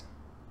Grace.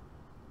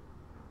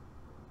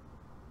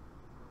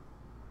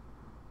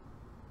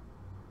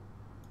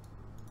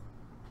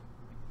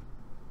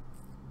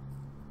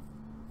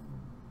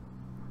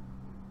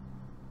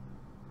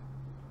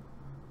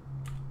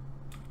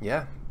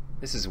 Yeah,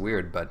 this is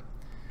weird, but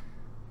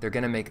they're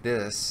going to make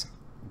this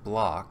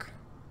block,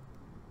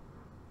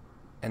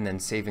 and then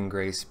Saving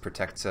Grace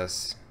protects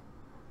us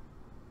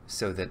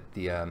so that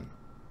the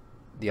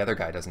other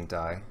guy doesn't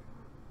die.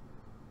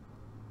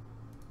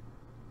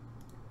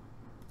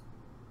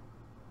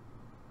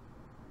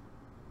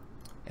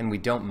 And we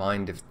don't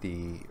mind if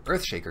the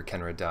Earthshaker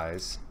Kenra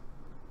dies,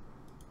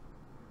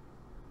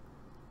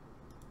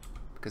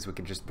 because we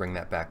can just bring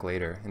that back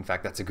later. In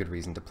fact, that's a good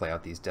reason to play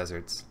out these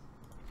deserts.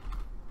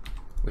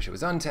 Wish it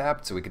was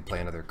untapped so we could play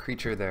another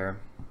creature there.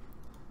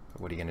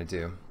 But what are you going to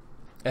do?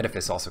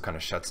 Edifice also kind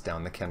of shuts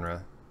down the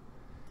Kenra.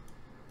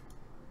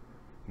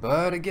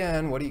 But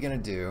again, what are you going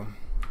to do?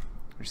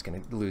 We're just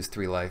going to lose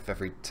 3 life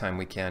every time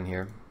we can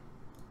here.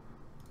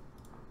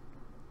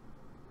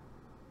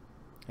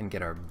 And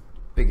get our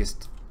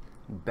biggest,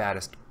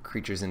 baddest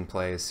creatures in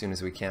play as soon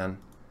as we can.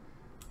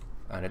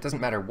 And it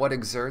doesn't matter what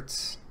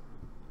exerts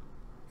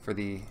for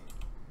the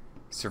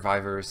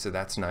survivors, so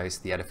that's nice.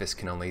 The Edifice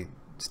can only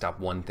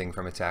stop one thing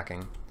from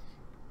attacking.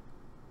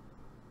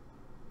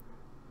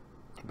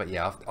 But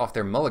yeah, off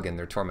their mulligan,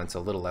 their Torment's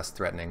a little less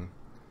threatening.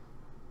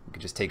 We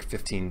could just take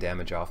 15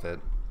 damage off it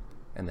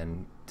and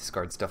then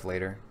discard stuff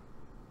later.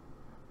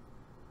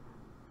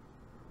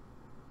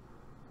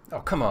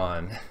 Oh, come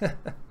on.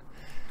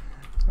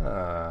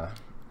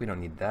 We don't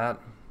need that.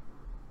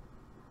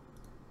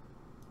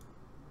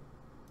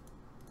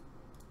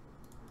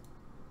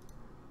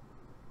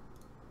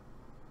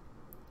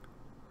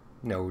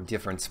 No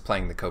difference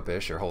playing the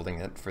Copish or holding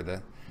it for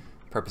the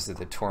purpose of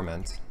the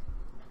Torment.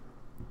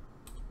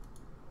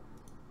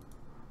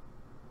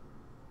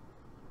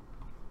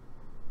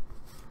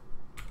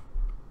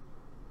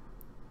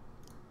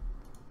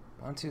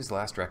 Bantu's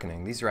Last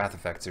Reckoning. These Wrath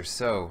effects are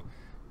so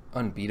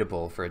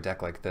unbeatable for a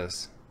deck like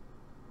this.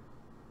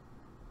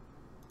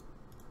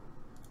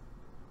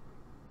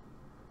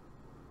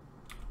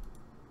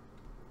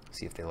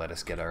 See if they let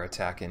us get our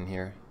attack in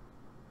here.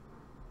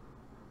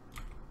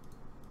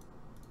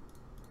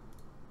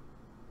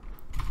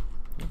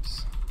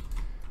 Oops.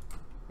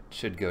 It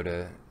should go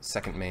to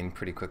second main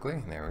pretty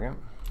quickly. There we go.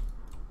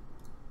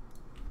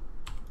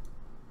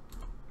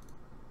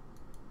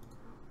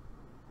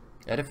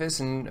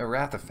 Edifice and a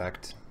Wrath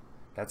effect.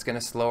 That's going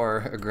to slow our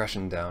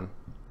aggression down.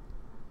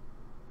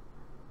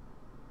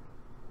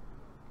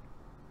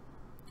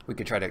 We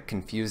could try to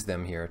confuse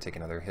them here, take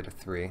another hit of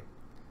 3.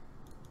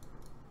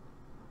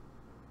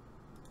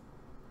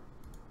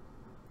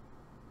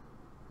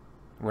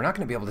 We're not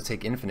going to be able to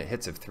take infinite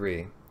hits of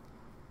 3.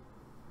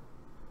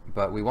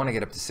 But we want to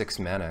get up to 6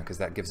 mana, because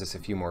that gives us a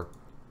few more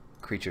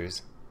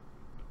creatures.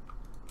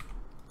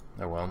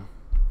 Oh well.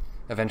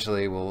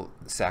 Eventually we'll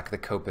sack the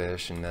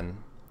Copish, and then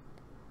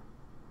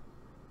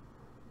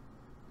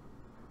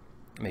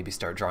maybe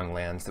start drawing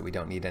lands that we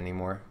don't need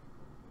anymore.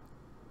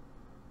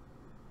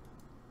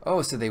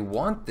 Oh, so they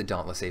want the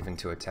Dauntless Aven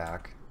to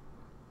attack.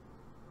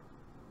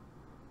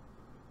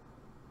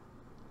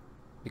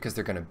 Because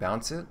they're going to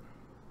bounce it?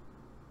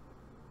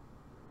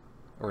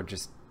 Or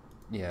just...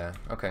 yeah,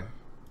 okay.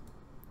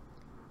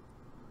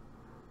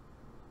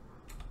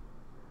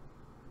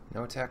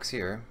 No attacks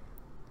here.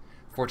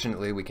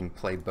 Fortunately, we can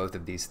play both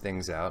of these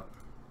things out.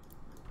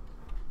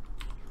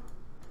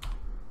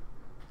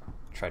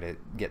 Try to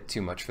get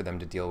too much for them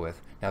to deal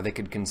with. Now they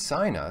could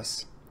consign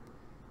us,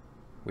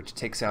 which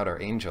takes out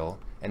our Angel,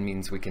 and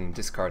means we can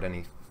discard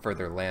any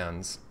further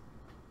lands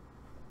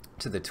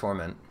to the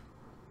Torment.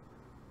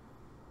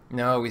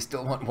 No, we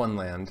still want 1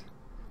 land.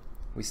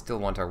 We still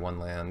want our 1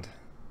 land.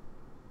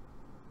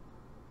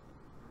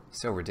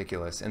 So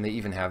ridiculous. And they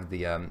even have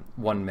the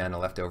 1 mana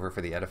left over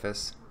for the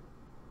Edifice.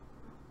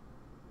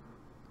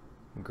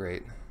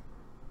 Great.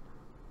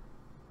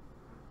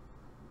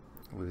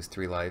 Lose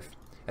 3 life.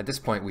 At this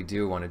point we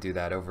do want to do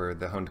that over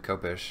the Honed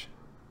Copish,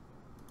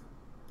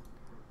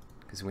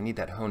 because we need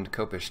that Honed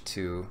Copish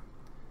to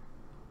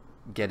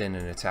get in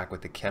and attack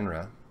with the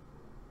Kenra.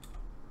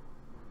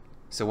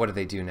 So what do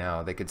they do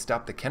now? They could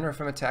stop the Kenra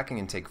from attacking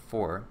and take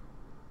 4.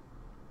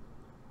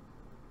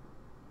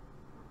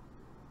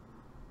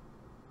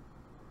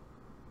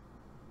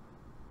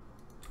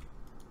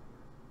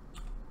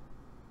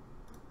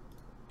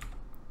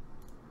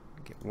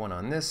 Get 1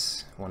 on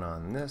this, 1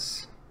 on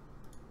this.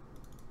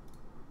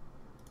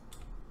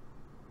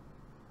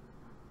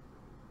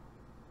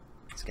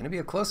 It's going to be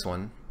a close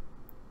one.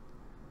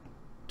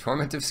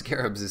 Torment of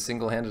Scarabs has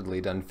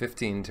single-handedly done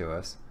 15 to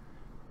us.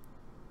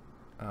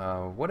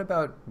 What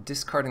about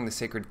discarding the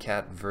Sacred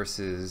Cat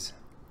versus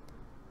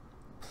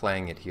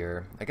playing it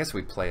here? I guess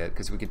we play it,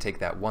 because we could take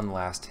that 1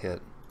 last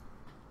hit.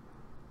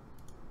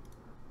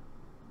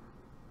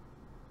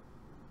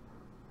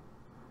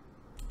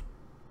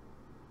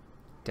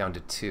 Down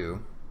to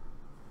 2.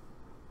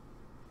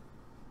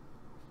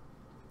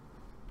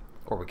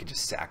 Or we could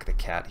just sack the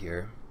cat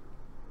here.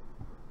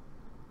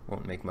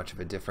 Won't make much of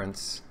a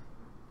difference.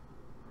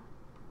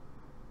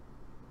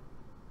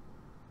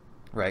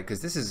 Right,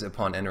 because this is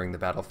upon entering the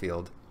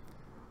battlefield.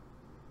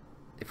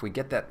 If we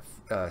get that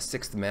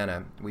 6th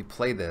mana, we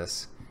play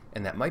this,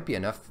 and that might be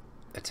enough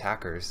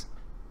attackers.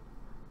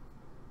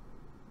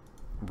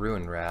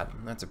 Ruin Rat,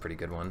 that's a pretty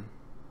good one.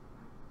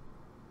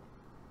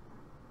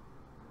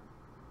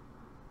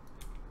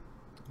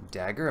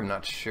 Dagger, I'm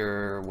not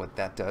sure what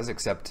that does,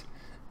 except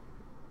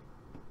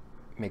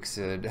makes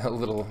it a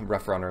little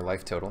rougher on our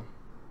life total.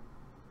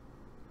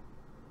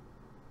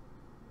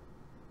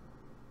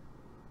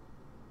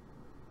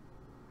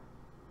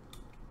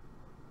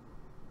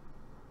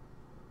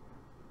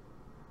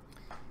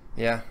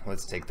 Yeah,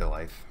 let's take the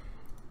life.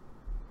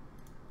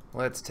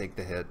 Let's take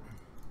the hit.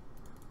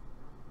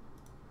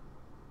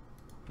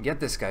 Get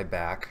this guy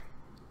back.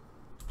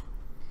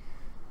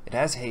 It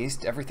has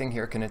haste, everything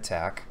here can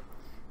attack.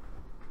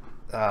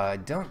 I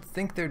don't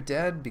think they're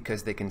dead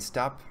because they can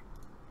stop.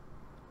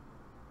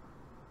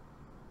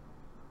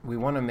 We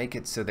want to make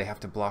it so they have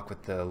to block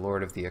with the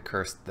Lord of the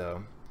Accursed,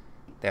 though.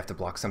 They have to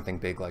block something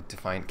big like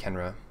Defiant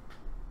Kenra.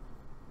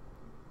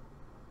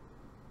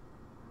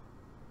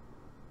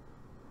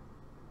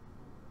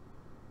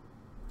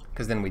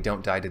 Because then we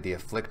don't die to the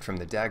Afflict from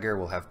the dagger,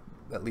 we'll have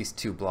at least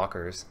 2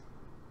 blockers.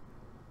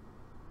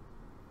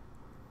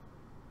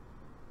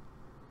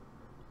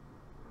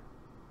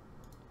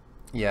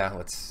 Yeah,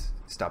 let's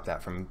stop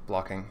that from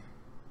blocking.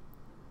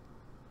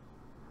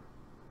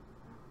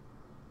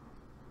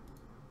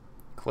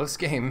 Close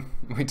game.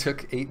 We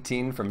took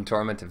 18 from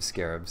Torment of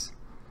Scarabs.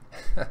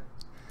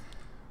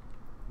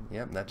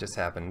 Yep, that just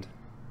happened.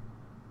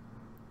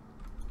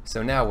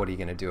 So now what are you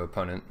going to do,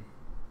 opponent?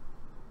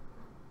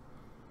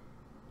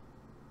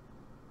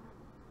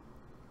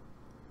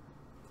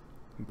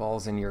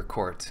 Ball's in your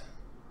court.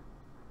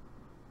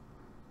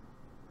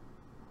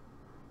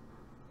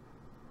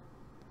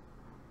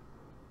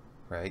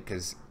 Right,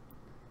 because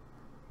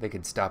they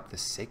could stop the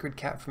Sacred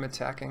Cat from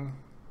attacking.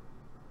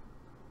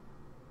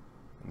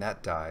 And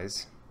that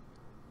dies.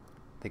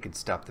 They could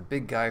stop the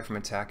big guy from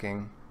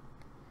attacking.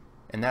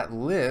 And that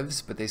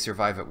lives, but they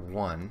survive at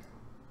 1.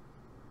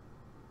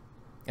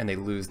 and they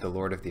lose the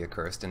Lord of the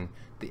Accursed, and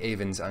the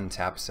Avens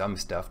untap some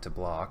stuff to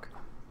block.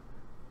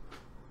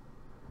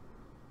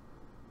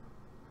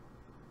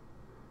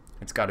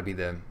 It's got to be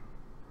the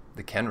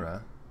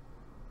Kenra.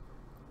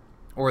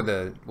 Or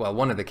well,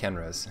 one of the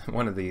Kenras.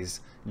 One of these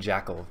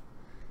Jackal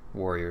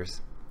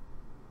warriors.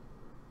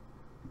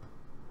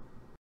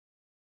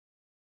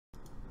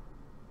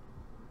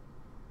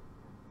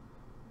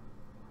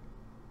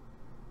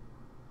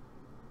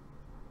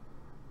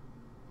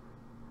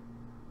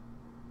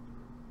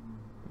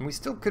 And we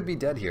still could be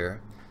dead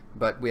here,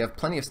 but we have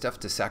plenty of stuff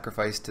to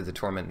sacrifice to the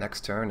Torment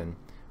next turn, and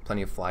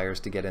plenty of flyers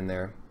to get in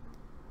there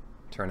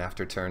turn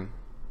after turn.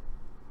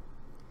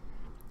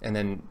 And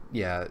then,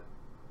 yeah,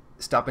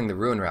 stopping the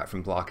Ruin Rat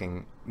from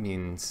blocking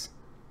means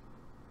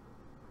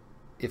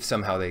if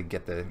somehow they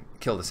get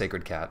kill the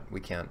Sacred Cat, we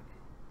can't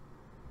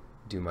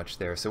do much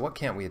there. So what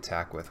can't we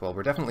attack with? Well,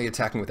 we're definitely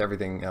attacking with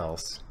everything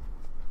else.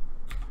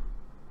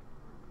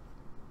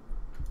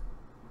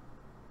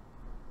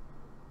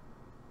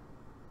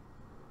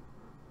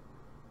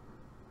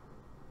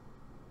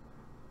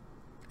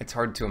 It's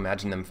hard to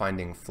imagine them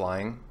finding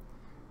flying,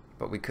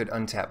 but we could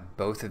untap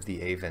both of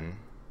the Aven.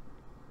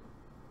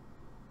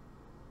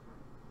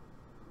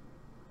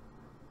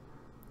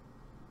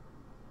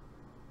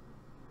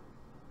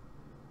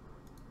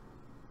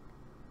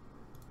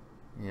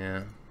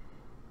 Yeah.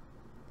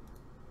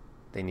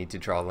 They need to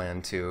draw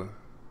land too.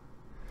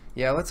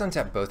 Yeah, let's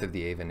untap both of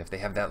the Aven. If they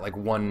have that like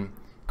one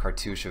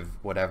cartouche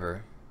of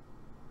whatever,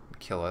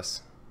 kill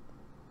us.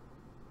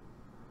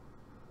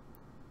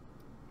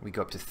 We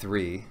go up to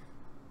 3.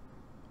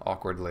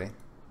 Awkwardly.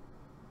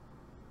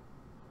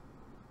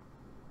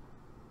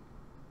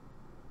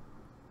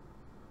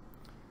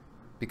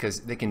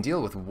 Because they can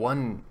deal with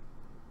one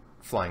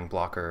flying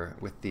blocker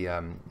with the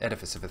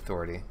Edifice of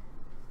Authority.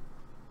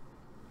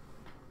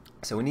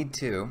 So we need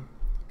 2,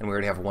 and we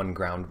already have 1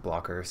 ground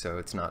blocker, so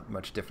it's not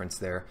much difference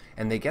there.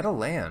 And they get a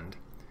land.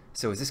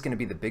 So is this going to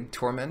be the big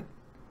Torment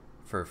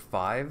for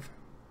 5?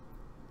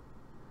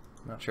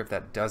 I'm not sure if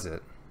that does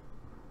it.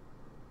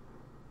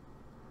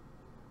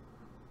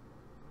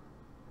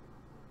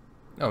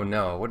 Oh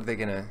no, what are they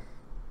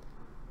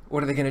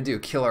gonna do?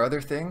 Kill our other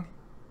thing?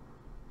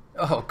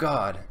 Oh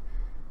god.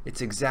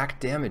 It's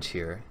exact damage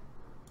here.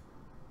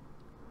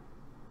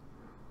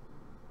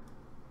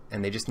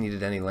 And they just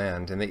needed any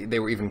land, and they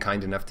were even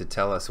kind enough to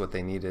tell us what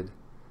they needed.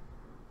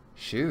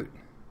 Shoot.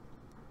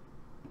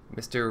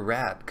 Mr.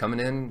 Rat coming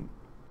in.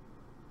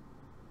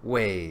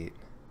 Wait.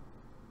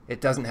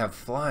 It doesn't have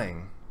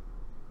flying.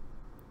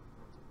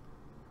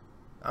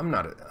 I'm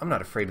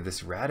not afraid of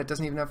this rat. It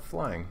doesn't even have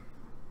flying.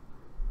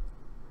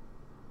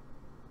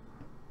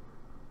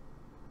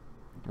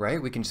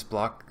 Right? We can just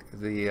block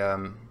the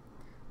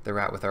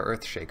rat with our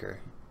Earthshaker.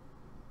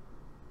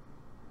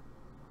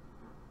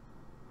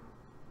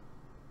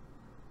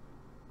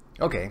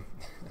 Okay.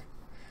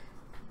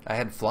 I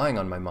had flying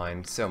on my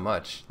mind so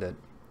much that...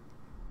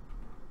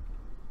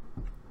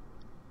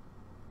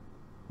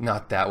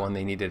 Not that one,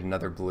 they needed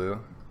another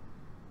blue.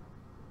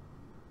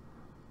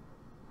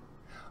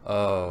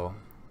 Oh.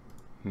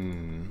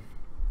 Trying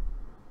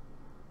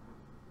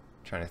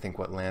to think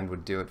what land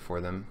would do it for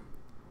them.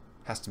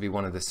 Has to be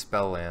one of the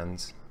spell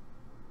lands.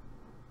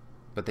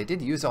 But they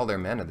did use all their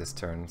mana this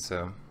turn,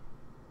 so...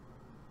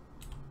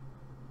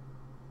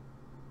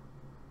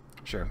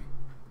 Sure.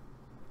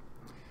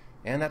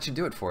 And that should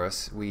do it for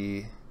us.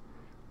 We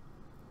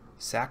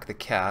sack the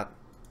cat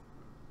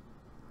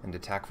and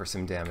attack for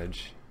some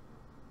damage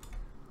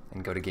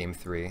and go to game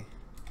 3.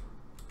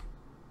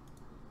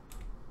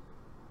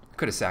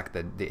 Could have sacked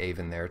the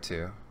Aven there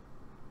too.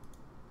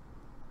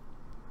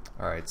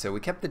 Alright, so we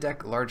kept the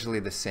deck largely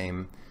the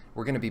same.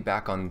 We're going to be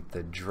back on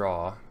the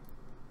draw,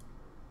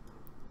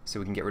 so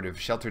we can get rid of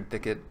Sheltered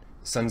Thicket.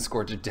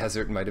 Sunscorched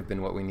Desert might have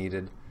been what we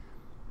needed.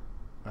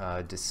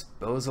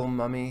 Disposal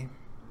Mummy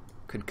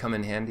could come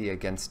in handy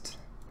against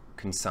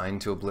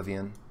Consigned to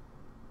Oblivion.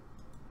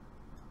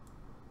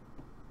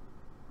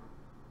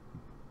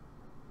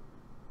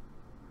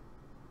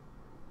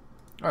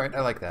 Alright,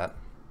 I like that.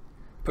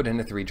 Put in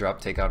a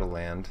 3-drop, take out a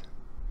land.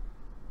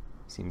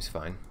 Seems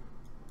fine.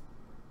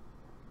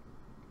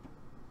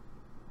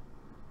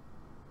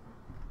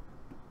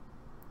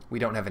 We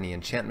don't have any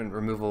enchantment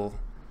removal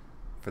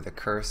for the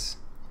curse.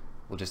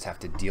 We'll just have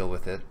to deal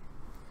with it.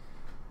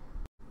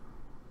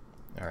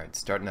 Alright,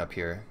 starting up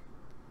here.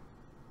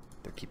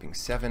 They're keeping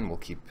 7, we'll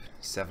keep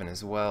 7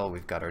 as well.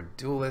 We've got our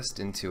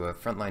Duelist into a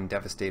Frontline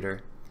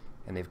Devastator,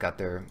 and they've got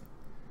their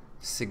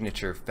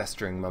signature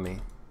Festering Mummy.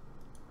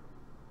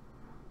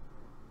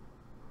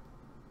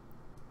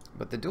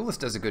 But the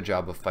Duelist does a good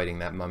job of fighting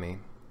that Mummy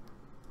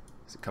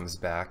as it comes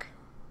back.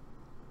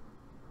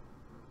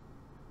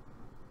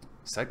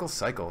 Cycle,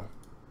 cycle.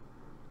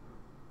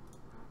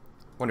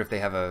 Wonder if they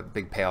have a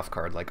big payoff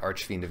card like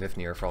Archfiend of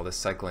Ifnir for all this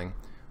cycling,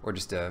 or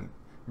just to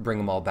bring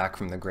them all back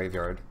from the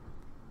graveyard.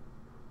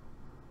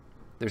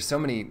 There's so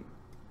many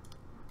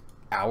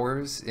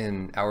hours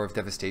in Hour of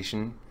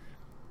Devastation,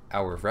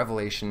 Hour of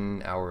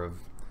Revelation, Hour of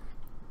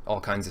all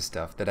kinds of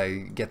stuff that I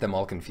get them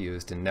all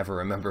confused and never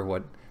remember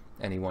what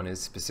anyone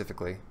is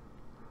specifically.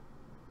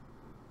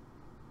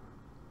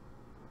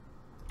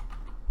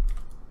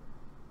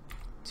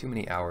 Too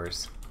many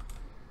hours.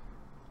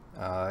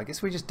 I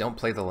guess we just don't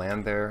play the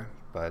land there,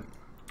 but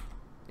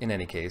in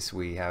any case,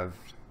 we have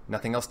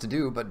nothing else to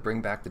do but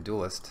bring back the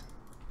duelist.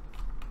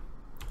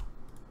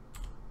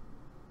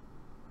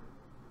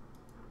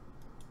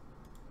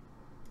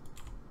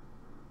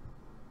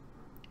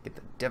 Get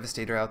the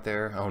Devastator out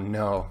there. Oh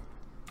no,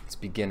 it's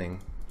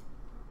beginning.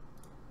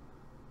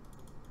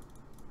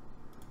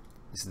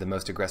 This is the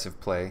most aggressive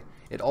play.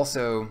 It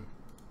also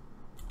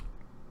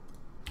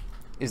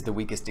is the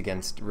weakest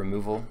against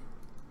removal,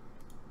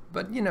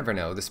 but you never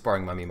know. The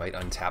Sparring Mummy might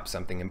untap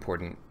something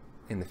important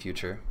in the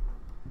future.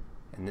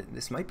 And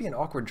this might be an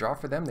awkward draw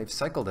for them. They've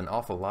cycled an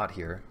awful lot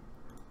here.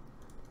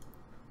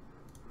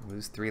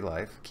 Lose 3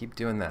 life. Keep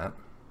doing that.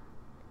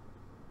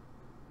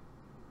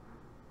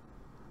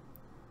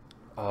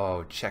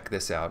 Oh, check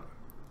this out.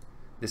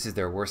 This is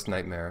their worst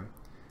nightmare.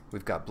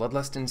 We've got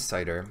Bloodlust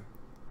Inciter,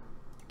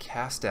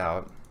 cast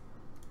out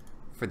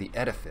for the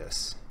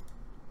Edifice.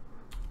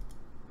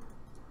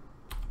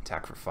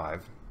 Attack for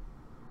 5.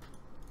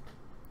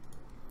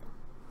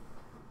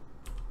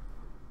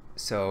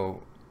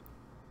 So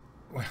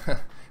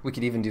we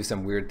could even do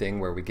some weird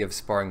thing where we give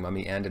Sparring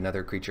Mummy and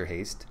another creature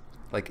haste.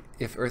 Like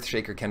if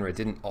Earthshaker Kenra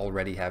didn't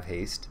already have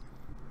haste,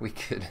 we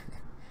could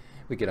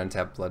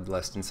untap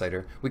Bloodlust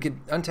Inciter. We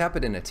could untap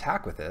it and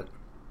attack with it.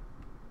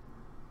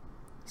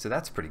 So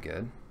that's pretty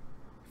good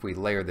if we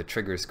layer the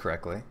triggers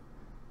correctly.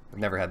 I've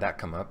never had that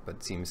come up, but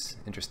it seems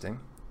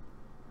interesting.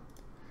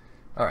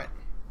 Alright.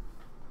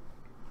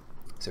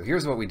 So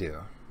here's what we do.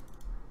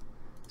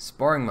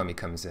 Sparring Mummy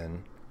comes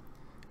in.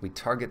 We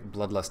target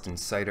Bloodlust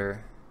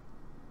Inciter.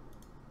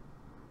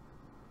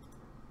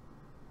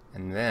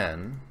 And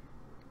then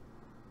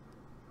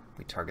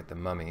we target the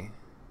Mummy.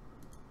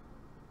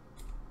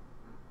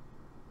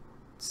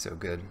 It's so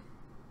good.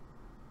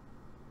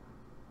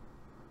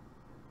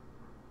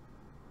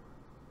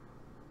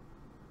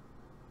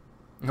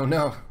 Oh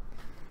no!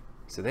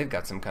 So they've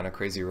got some kind of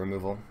crazy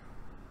removal.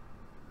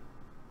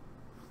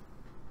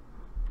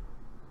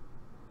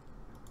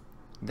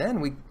 Then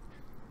we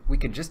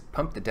could just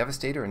pump the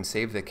Devastator and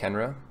save the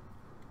Kenra,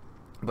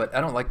 but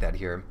I don't like that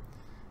here.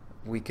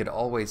 We could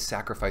always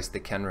sacrifice the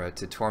Kenra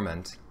to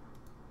Torment.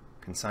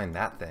 Consign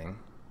that thing.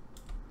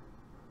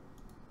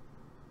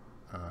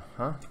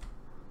 Uh-huh.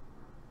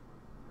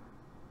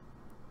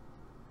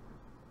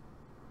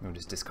 We'll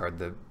just discard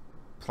the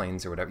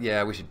planes or whatever.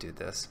 Yeah, we should do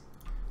this.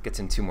 Gets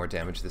in 2 more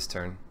damage this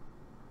turn.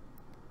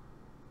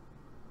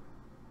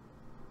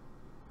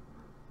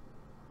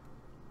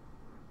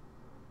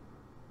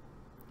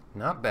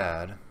 Not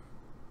bad.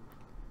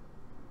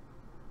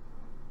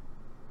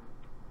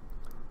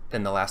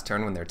 Then the last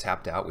turn when they're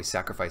tapped out, we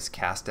sacrifice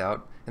Cast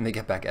Out, and they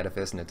get back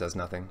Edifice and it does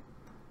nothing.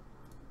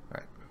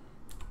 Alright.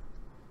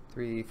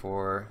 3,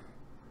 4,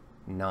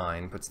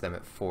 9 puts them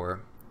at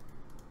 4.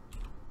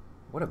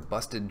 What a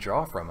busted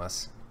draw from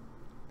us.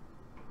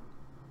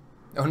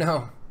 Oh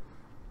no!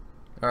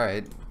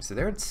 Alright, so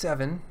they're at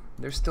 7.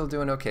 They're still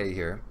doing okay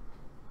here.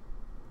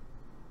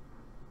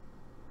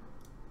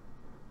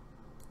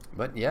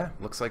 But yeah,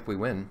 looks like we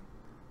win.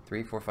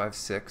 3, 4, 5,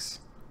 6.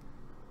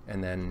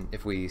 And then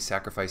if we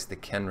sacrifice the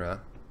Kenra,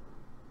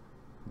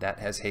 that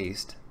has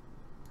haste.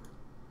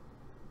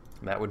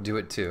 That would do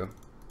it too.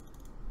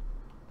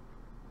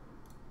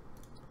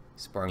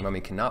 Sparring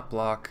Mummy cannot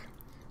block,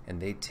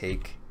 and they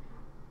take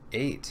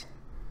 8.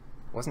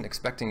 Wasn't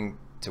expecting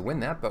to win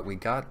that, but we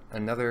got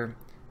another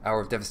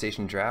Hour of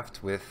Devastation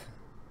draft with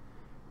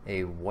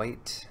a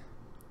white-red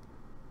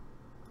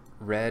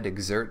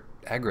Exert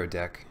aggro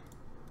deck.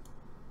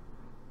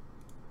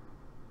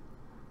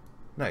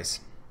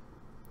 Nice.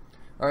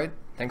 Alright,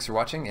 thanks for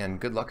watching and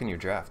good luck in your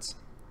drafts.